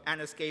well,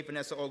 Anna Scape,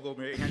 Vanessa Ogle,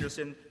 Mary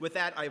Henderson. With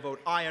that, I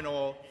vote aye on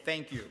all.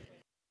 Thank you.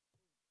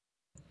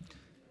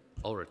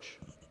 Ulrich.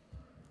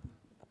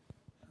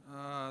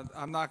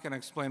 I'm not going to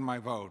explain my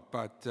vote,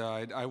 but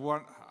I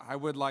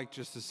would like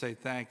just to say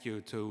thank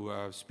you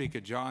to Speaker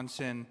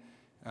Johnson,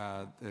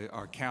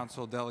 our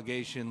council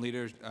delegation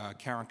leader,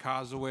 Karen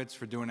Kozowitz,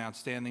 for doing an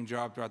outstanding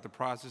job throughout the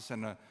process,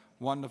 and a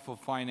wonderful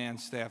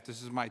finance staff.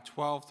 This is my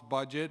 12th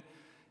budget.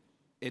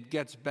 It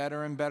gets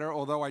better and better,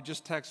 although I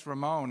just texted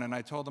Ramon, and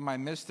I told him I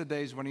missed the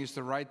days when he used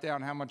to write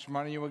down how much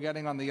money you were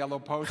getting on the yellow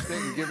Post-it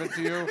and give it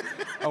to you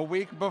a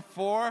week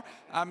before.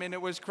 I mean,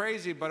 it was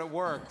crazy, but it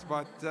worked.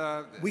 But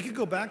we could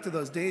go back to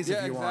those days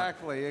if you want.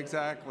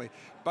 Exactly.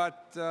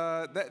 But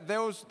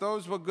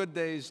those were good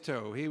days,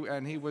 too.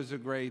 He was a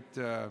great,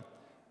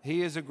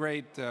 he is a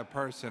great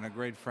person, a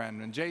great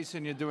friend. And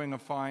Jason, you're doing a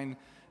fine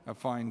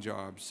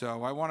job.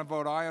 So I want to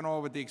vote aye on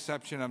all with the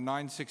exception of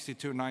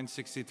 962,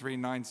 963,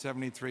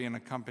 973, and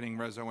accompanying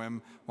Reso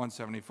M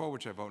 174,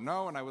 which I vote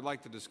no. And I would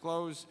like to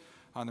disclose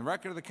on the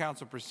record of the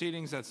council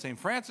proceedings that St.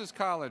 Francis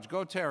College,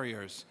 Go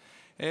Terriers,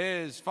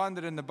 is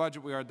funded in the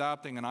budget we are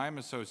adopting, and I am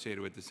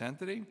associated with this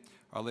entity.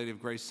 Our Lady of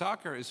Grace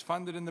Soccer is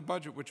funded in the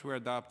budget which we're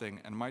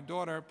adopting, and my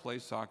daughter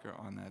plays soccer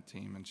on that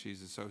team, and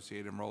she's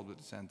associated, enrolled with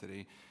this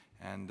entity.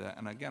 And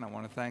again, I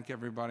want to thank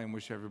everybody and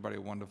wish everybody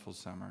a wonderful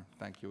summer.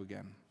 Thank you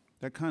again.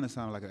 That kind of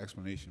sounded like an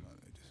explanation.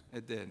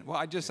 It did. Well,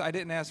 I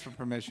didn't ask for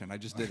permission. I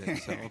just did it,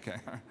 so okay.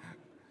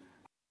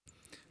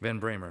 Van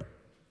Bramer.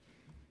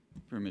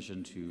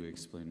 Permission to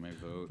explain my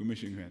vote.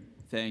 Permission granted.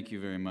 Thank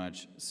you very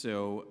much.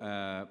 So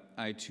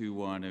I too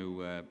want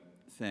to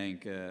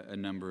thank a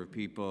number of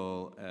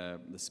people,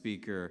 the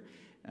speaker,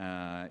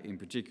 in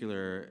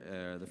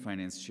particular the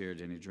finance chair,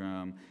 Jenny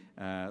Drum,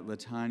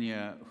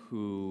 LaTanya,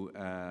 who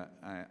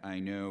I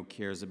know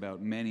cares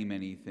about many,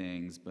 many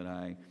things, but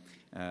I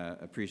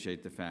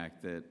appreciate the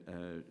fact that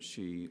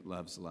she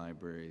loves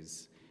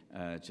libraries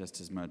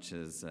just as much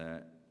as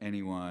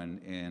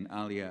anyone. And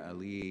Alia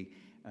Ali,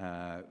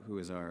 who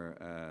is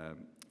our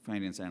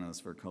finance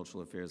analyst for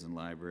cultural affairs and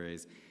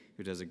libraries,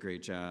 who does a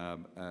great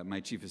job. My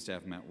chief of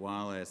staff, Matt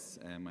Wallace,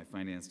 and my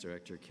finance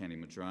director, Kenny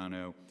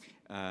Madrano.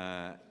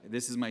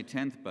 This is my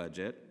 10th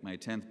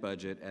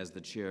budget as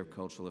the chair of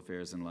cultural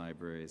affairs and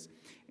libraries.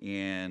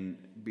 And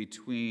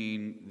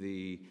between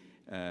the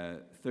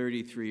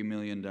 $33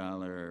 million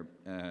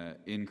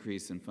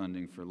increase in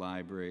funding for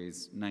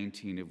libraries,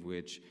 19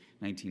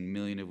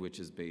 million of which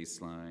is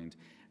baselined,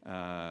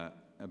 about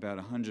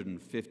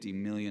 $150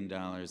 million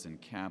in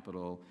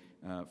capital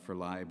for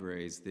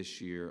libraries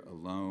this year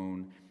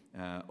alone,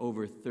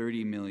 over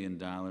 $30 million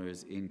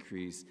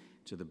increase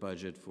to the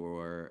budget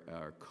for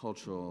our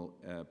cultural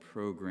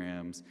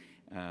programs,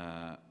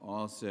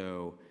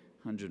 also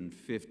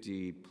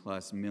 150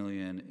 plus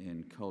million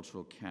in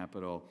cultural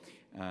capital.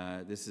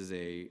 This is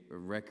a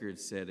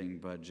record-setting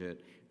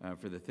budget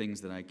for the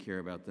things that I care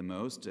about the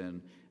most,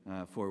 and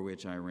for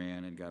which I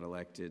ran and got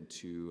elected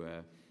to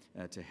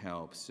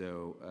help.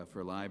 So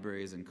for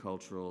libraries and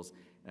culturals,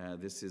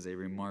 this is a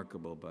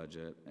remarkable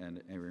budget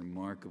and a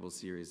remarkable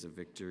series of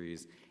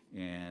victories,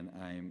 and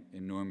I'm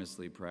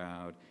enormously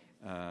proud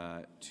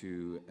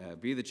to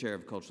be the chair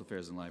of Cultural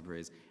Affairs and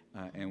Libraries,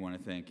 and want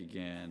to thank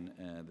again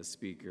the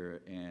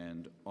speaker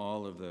and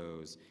all of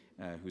those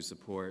who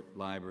support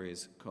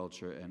libraries,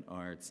 culture, and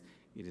arts.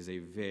 It is a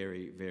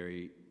very,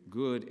 very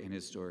good and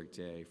historic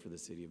day for the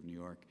city of New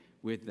York.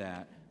 With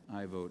that,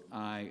 I vote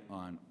aye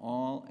on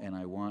all, and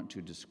I want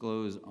to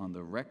disclose on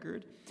the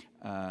record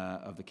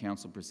of the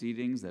council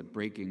proceedings that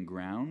Breaking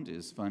Ground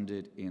is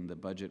funded in the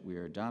budget we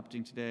are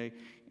adopting today,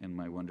 and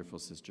my wonderful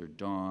sister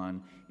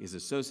Dawn is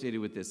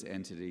associated with this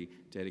entity,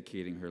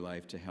 dedicating her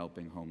life to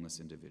helping homeless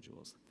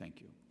individuals.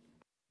 Thank you.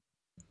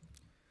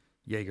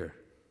 Yeager.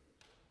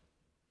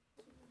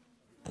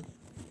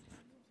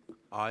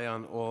 Aye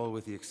on all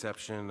with the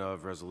exception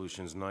of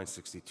resolutions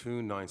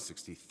 962,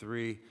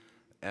 963,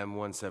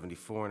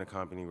 M174, and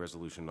accompanying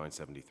resolution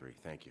 973.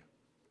 Thank you.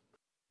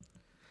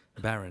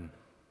 Barron.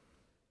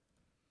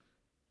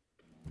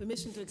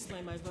 Permission to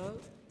explain my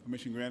vote.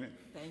 Permission granted.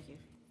 Thank you.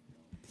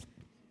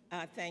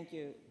 Thank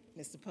you,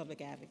 Mr.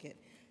 Public Advocate.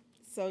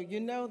 So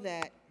you know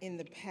that in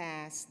the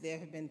past there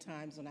have been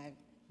times when I've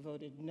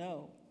voted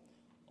no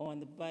on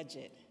the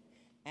budget.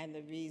 And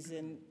the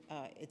reason,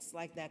 it's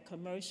like that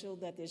commercial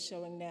that they're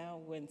showing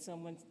now when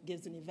someone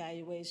gives an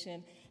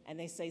evaluation and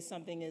they say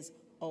something is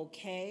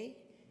okay,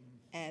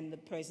 and the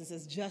person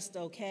says just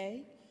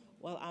okay.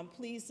 Well, I'm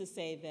pleased to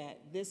say that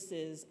this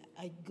is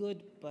a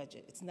good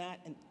budget. It's not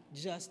a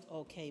just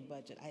okay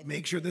budget.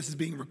 Make sure this is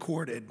being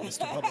recorded, Mr.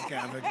 Public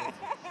Advocate.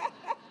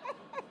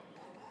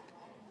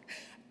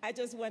 I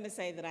just want to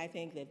say that I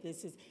think that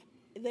this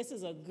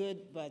is a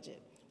good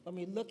budget. when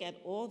we look at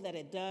all that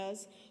it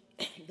does,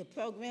 the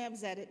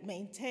programs that it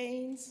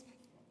maintains,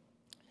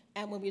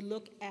 and when we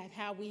look at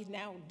how we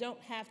now don't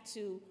have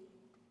to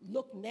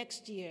look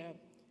next year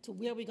to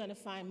where we're going to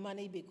find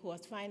money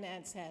because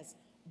finance has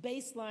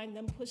baselined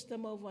them, pushed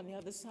them over on the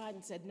other side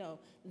and said, no,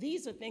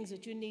 these are things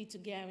that you need to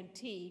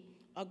guarantee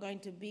are going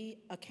to be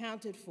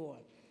accounted for.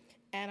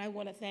 And I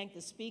want to thank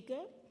the Speaker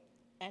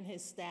and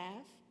his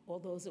staff, all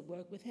those that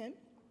work with him,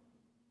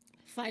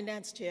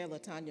 Finance Chair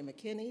LaTanya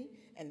McKinney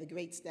and the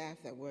great staff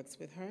that works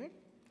with her,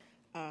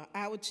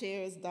 our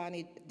chairs,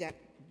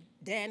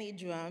 Danny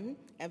Drum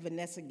and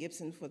Vanessa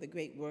Gibson, for the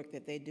great work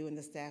that they do and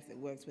the staff that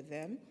works with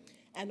them,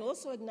 and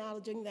also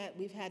acknowledging that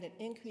we've had an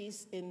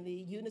increase in the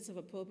units of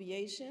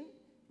appropriation,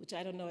 which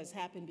I don't know has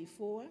happened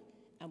before,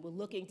 and we're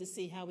looking to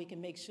see how we can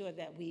make sure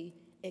that we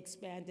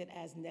expand it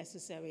as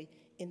necessary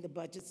in the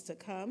budgets to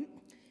come,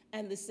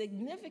 and the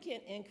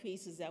significant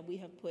increases that we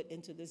have put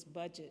into this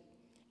budget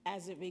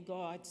as it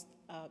regards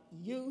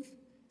youth,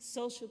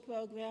 social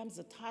programs,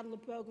 the toddler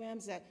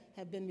programs that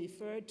have been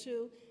referred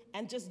to,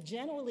 and just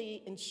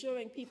generally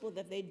ensuring people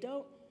that they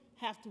don't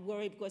have to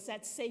worry because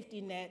that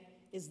safety net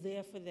is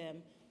there for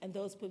them, and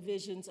those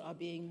provisions are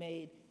being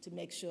made to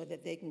make sure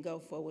that they can go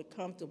forward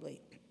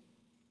comfortably.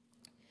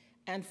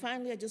 And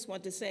finally, I just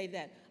want to say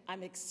that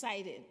I'm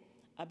excited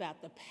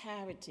about the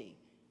parity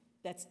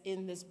that's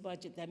in this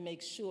budget that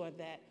makes sure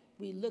that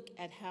we look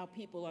at how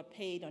people are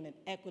paid on an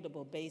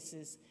equitable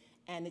basis.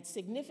 And it's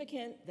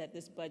significant that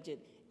this budget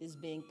is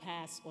being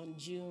passed on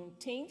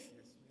Juneteenth,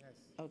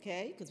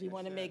 okay? Because we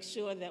want to make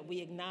sure that we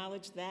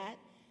acknowledge that.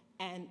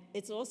 And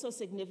it's also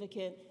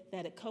significant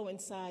that it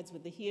coincides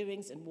with the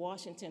hearings in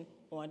Washington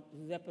on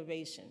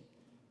reparation.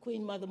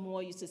 Queen Mother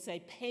Moore used to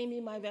say, pay me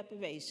my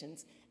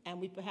reparations,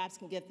 and we perhaps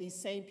can get these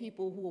same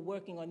people who are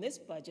working on this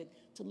budget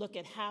to look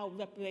at how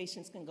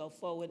reparations can go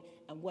forward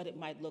and what it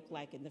might look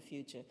like in the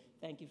future.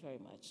 Thank you very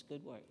much.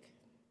 Good work.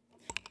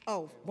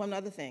 Oh, one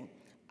other thing.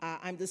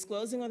 I'm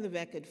disclosing on the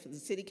record for the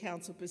City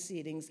Council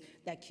proceedings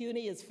that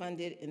CUNY is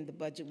funded in the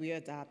budget we are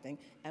adopting,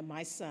 and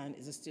my son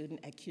is a student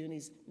at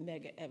CUNY's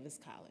Medgar Evers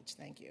College.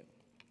 Thank you.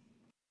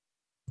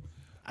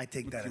 I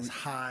take that as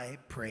high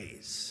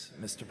praise,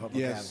 Mr.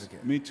 Public Advocate.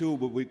 Yes, me too,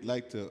 but we'd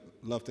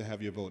love to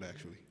have your vote,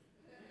 actually.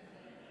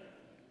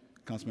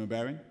 Councilman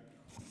Barron?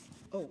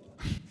 Oh,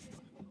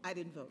 I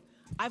didn't vote.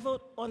 I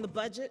vote on the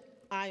budget,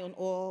 aye on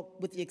all,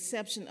 with the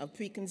exception of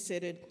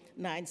preconsidered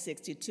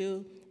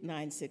 962,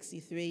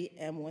 963,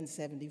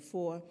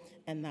 M174,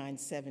 and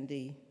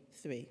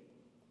 973.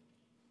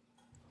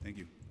 Thank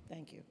you.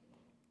 Thank you.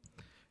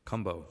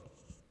 Cumbo.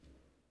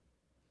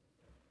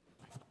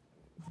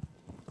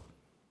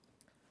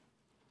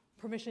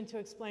 Permission to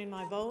explain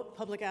my vote.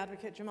 Public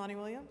Advocate Jamani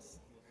Williams.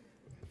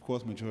 Of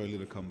course, Majority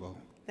Leader Cumbo.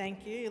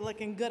 Thank you. You're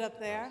looking good up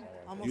there.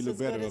 Almost You look as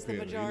good better as up the here. You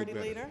look Majority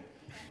better. Leader.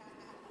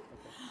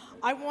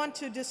 I want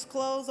to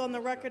disclose on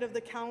the record of the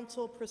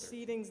council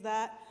proceedings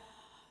that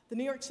the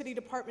New York City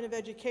Department of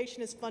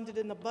Education is funded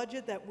in the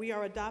budget that we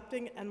are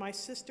adopting, and my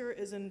sister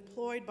is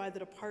employed by the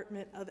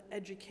Department of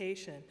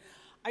Education.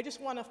 I just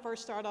want to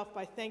first start off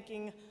by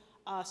thanking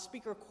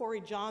Speaker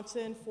Corey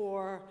Johnson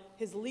for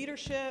his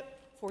leadership,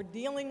 for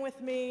dealing with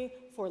me,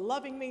 for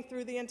loving me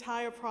through the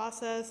entire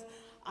process.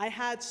 I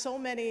had so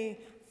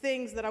many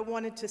things that I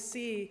wanted to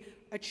see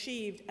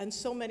achieved, and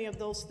so many of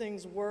those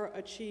things were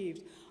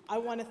achieved. I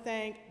want to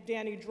thank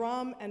Danny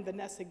Drum and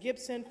Vanessa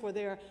Gibson for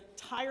their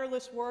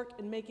tireless work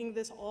in making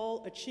this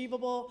all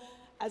achievable.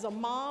 As a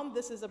mom,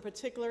 this is a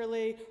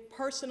particularly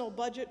personal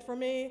budget for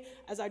me.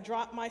 As I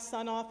drop my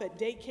son off at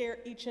daycare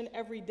each and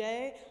every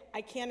day, I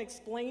can't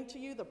explain to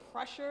you the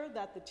pressure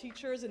that the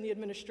teachers and the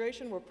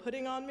administration were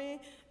putting on me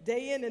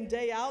day in and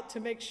day out to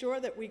make sure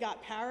that we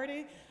got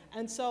parity.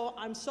 And so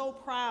I'm so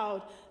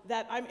proud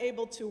that I'm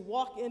able to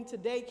walk into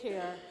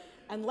daycare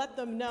and let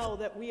them know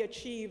that we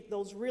achieved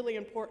those really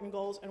important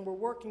goals, and we're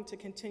working to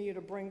continue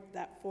to bring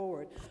that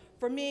forward.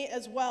 For me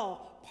as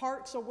well,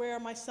 parks are where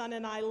my son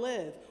and I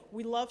live.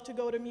 We love to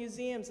go to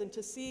museums, and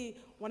to see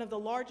one of the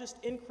largest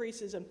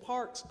increases in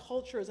parks,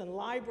 cultures, and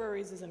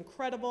libraries is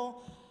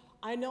incredible.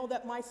 I know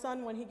that my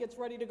son, when he gets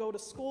ready to go to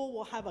school,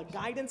 will have a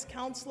guidance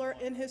counselor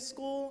in his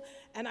school,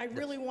 and I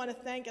really want to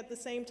thank at the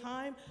same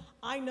time.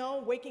 I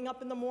know waking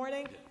up in the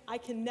morning, I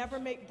can never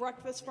make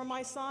breakfast for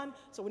my son,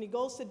 so when he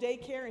goes to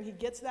daycare and he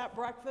gets that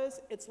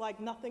breakfast, it's like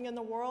nothing in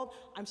the world.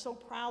 I'm so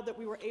proud that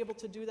we were able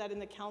to do that in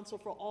the council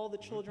for all the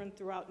children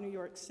throughout New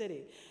York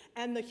City.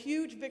 And the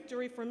huge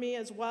victory for me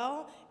as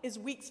well is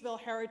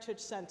Weeksville Heritage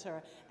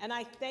Center, and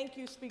I thank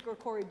you, Speaker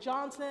Corey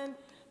Johnson,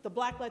 the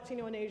Black,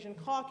 Latino, and Asian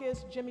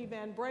Caucus, Jimmy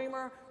Van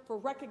Bramer, for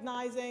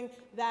recognizing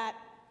that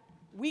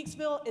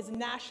Weeksville is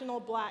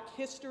national Black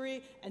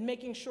history and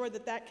making sure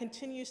that that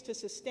continues to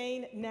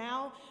sustain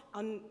now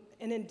and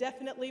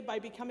indefinitely by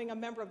becoming a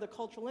member of the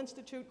Cultural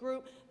Institute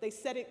group. They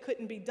said it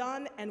couldn't be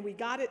done, and we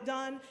got it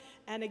done.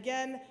 And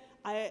again,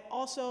 I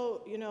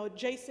also,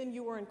 Jason,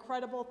 you were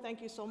incredible.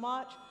 Thank you so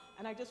much.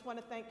 And I just want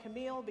to thank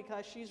Camille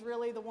because she's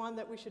really the one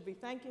that we should be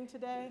thanking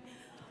today.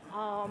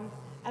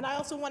 And I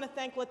also want to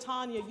thank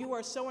LaTanya. You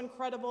are so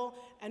incredible.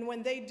 And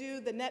when they do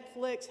the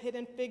Netflix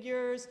Hidden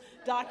Figures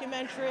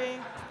documentary,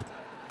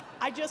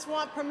 I just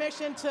want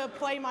permission to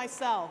play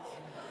myself.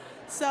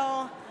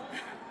 So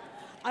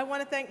I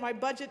want to thank my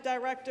budget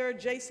director,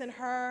 Jason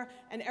Herr,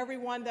 and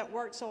everyone that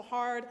worked so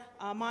hard,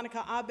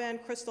 Monica Aben,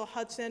 Crystal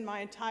Hudson, my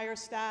entire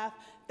staff.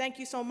 Thank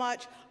you so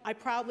much. I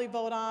proudly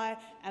vote aye,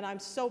 and I'm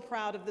so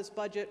proud of this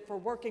budget for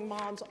working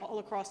moms all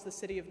across the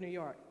city of New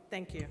York.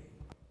 Thank you.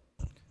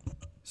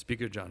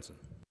 Speaker Johnson.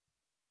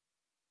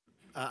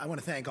 I want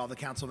to thank all the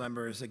council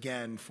members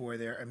again for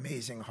their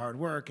amazing hard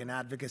work and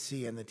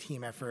advocacy and the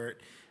team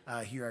effort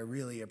here. I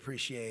really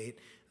appreciate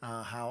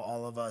how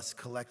all of us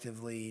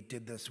collectively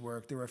did this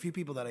work. There were a few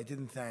people that I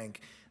didn't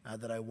thank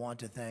that I want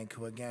to thank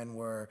who again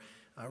were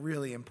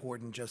really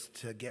important just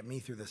to get me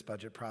through this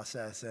budget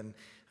process and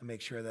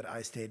make sure that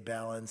I stayed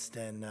balanced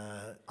and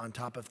on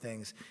top of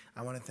things.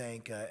 I want to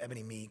thank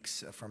Ebony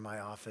Meeks from my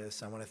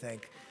office. I want to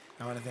thank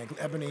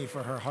Ebony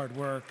for her hard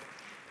work.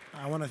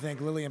 I want to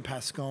thank Lillian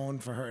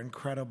Pascone for her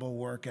incredible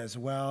work as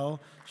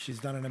well. She's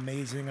done an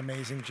amazing,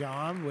 amazing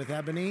job with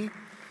Ebony.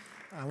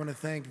 I want to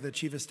thank the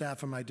Chief of Staff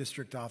from my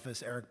district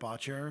office, Eric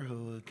Botcher,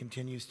 who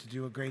continues to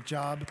do a great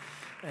job,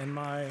 and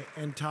my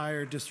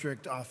entire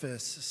district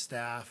office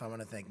staff. I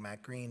want to thank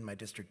Matt Green, my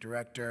district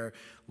director,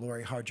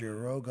 Lori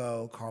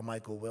Hargirogo, Carl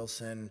Michael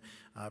Wilson,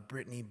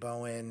 Brittany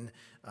Bowen,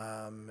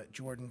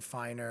 Jordan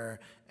Feiner,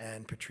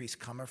 and Patrice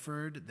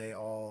Comerford. They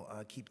all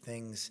keep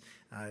things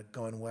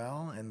going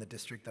well in the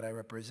district that I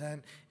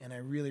represent. And I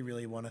really,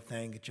 really want to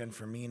thank Jen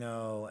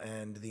Firmino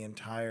and the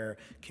entire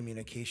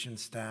communication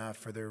staff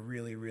for their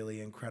really,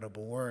 really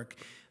incredible work.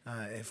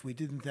 If we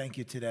didn't thank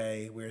you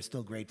today, we're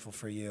still grateful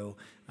for you.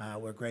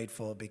 We're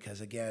grateful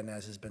because, again,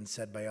 as has been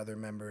said by other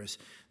members,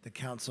 the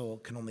council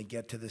can only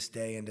get to this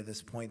day and to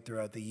this point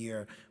throughout the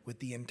year with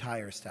the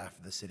entire staff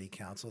of the city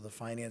council, the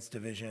finance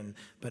division,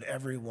 but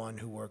everyone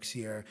who works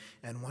here.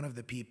 And one of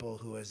the people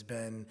who has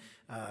been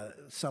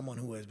someone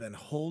who has been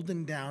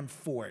holding down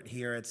fort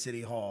here at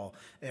City Hall,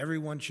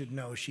 everyone should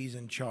know she's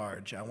in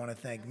charge. I want to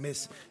thank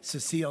Miss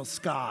Cecile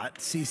Scott,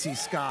 Cece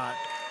Scott,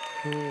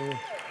 who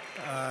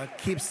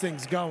keeps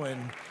things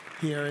going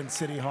here in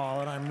City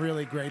Hall, and I'm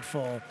really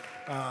grateful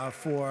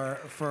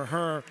for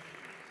her.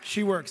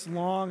 She works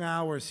long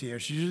hours here.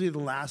 She's usually the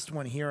last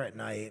one here at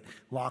night,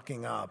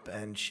 locking up,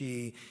 and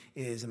she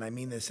is, and I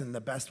mean this in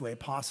the best way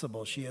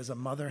possible, she is a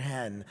mother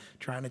hen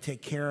trying to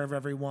take care of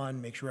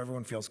everyone, make sure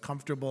everyone feels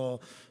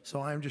comfortable.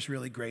 So I'm just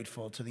really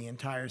grateful to the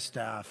entire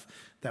staff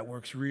that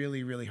works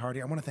really, really hard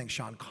here. I want to thank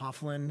Sean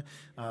Coughlin,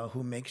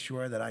 who makes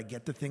sure that I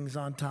get the things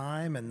on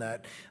time and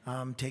that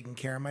I'm taking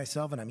care of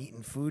myself and I'm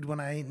eating food when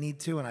I need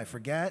to and I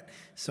forget.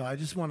 So I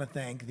just want to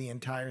thank the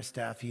entire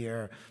staff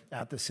here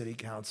at the City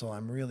Council.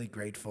 I'm really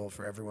grateful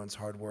for everyone's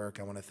hard work.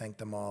 I want to thank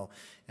them all,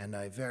 and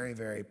I very,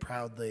 very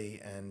proudly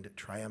and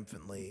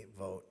triumphantly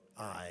vote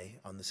aye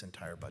on this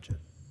entire budget.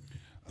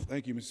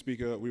 Thank you, Mr.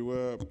 Speaker. We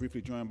were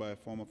briefly joined by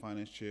former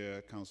Finance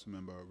Chair,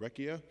 Councilmember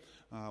Recchia.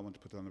 I want to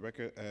put that on the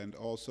record. And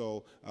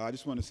also, I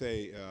just want to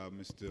say,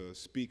 Mr.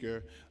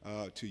 Speaker,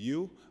 to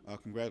you,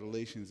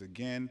 congratulations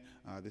again.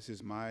 This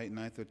is my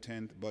 9th or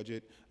 10th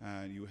budget,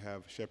 and you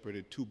have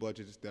shepherded 2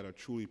 budgets that are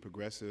truly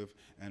progressive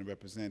and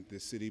represent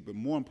this city. But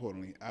more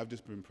importantly, I've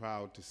just been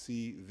proud to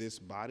see this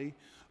body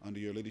under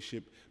your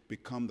leadership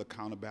become the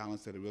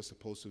counterbalance that it was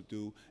supposed to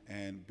do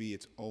and be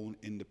its own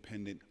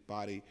independent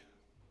body,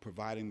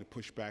 providing the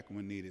pushback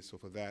when needed. So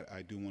for that,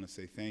 I do want to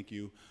say thank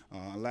you.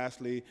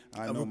 Lastly,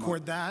 I'll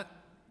record that.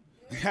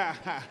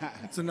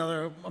 It's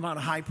another amount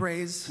of high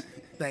praise.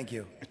 Thank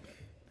you.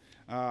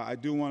 I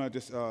do want to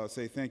just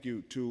say thank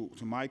you to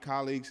my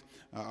colleagues.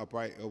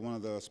 One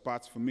of the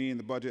spots for me in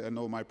the budget, I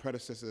know my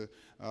predecessor,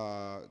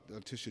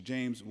 Tisha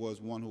James, was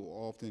one who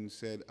often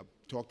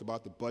talked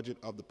about the budget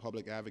of the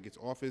Public Advocate's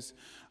Office.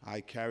 I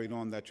carried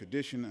on that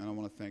tradition, and I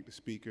want to thank the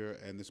Speaker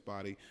and this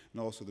body,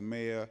 and also the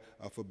Mayor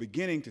for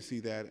beginning to see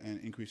that and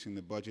increasing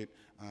the budget,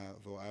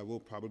 though I will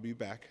probably be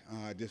back.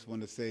 I just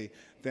want to say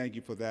thank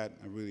you for that.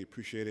 I really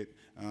appreciate it,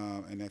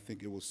 and I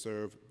think it will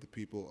serve the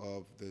people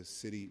of the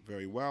city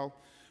very well.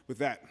 With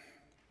that,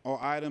 all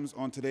items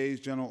on today's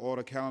general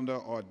order calendar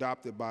are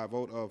adopted by a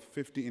vote of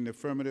 50 in the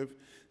affirmative,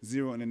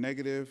 0 in the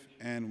negative,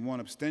 and 1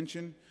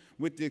 abstention,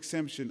 with the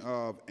exception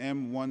of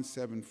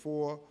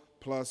M174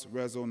 plus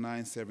Reso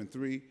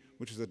 973,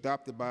 which is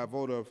adopted by a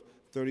vote of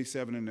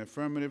 37 in the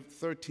affirmative,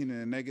 13 in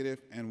the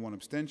negative, and 1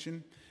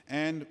 abstention,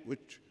 and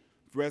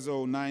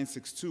Reso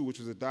 962, which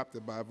was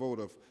adopted by a vote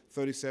of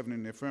 37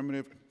 in the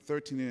affirmative,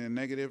 13 in the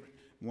negative,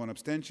 1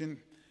 abstention,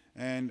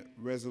 and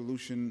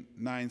Resolution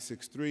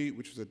 963,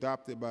 which was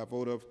adopted by a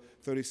vote of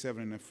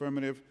 37 in the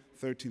affirmative,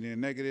 13 in the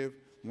negative,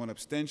 1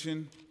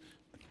 abstention.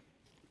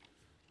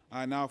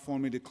 I now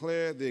formally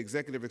declare the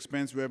Executive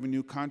Expense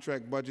Revenue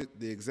Contract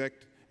Budget, the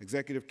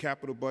Executive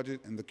Capital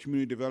Budget, and the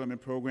Community Development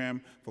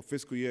Program for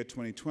fiscal year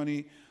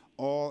 2020,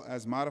 all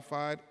as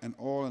modified and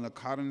all in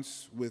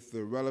accordance with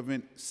the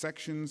relevant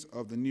sections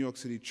of the New York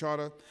City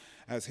Charter,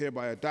 as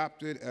hereby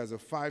adopted as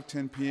of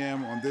 5:10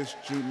 p.m. on this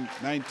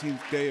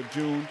 19th day of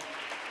June,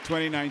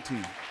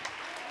 2019.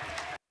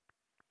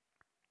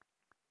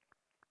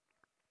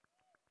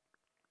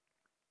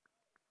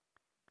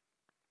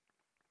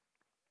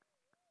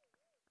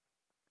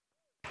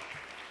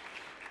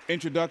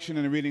 Introduction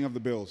and reading of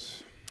the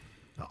bills.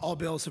 All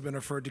bills have been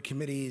referred to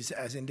committees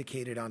as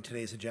indicated on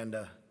today's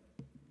agenda.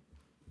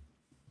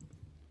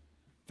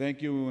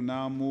 Thank you. We will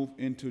now move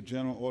into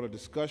general order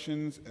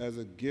discussions. As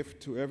a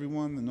gift to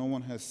everyone, no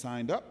one has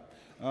signed up.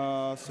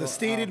 The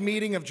stated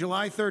meeting of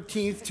July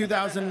 13th,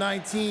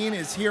 2019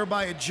 is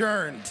hereby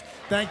adjourned.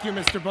 Thank you,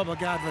 Mr.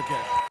 Public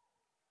Advocate.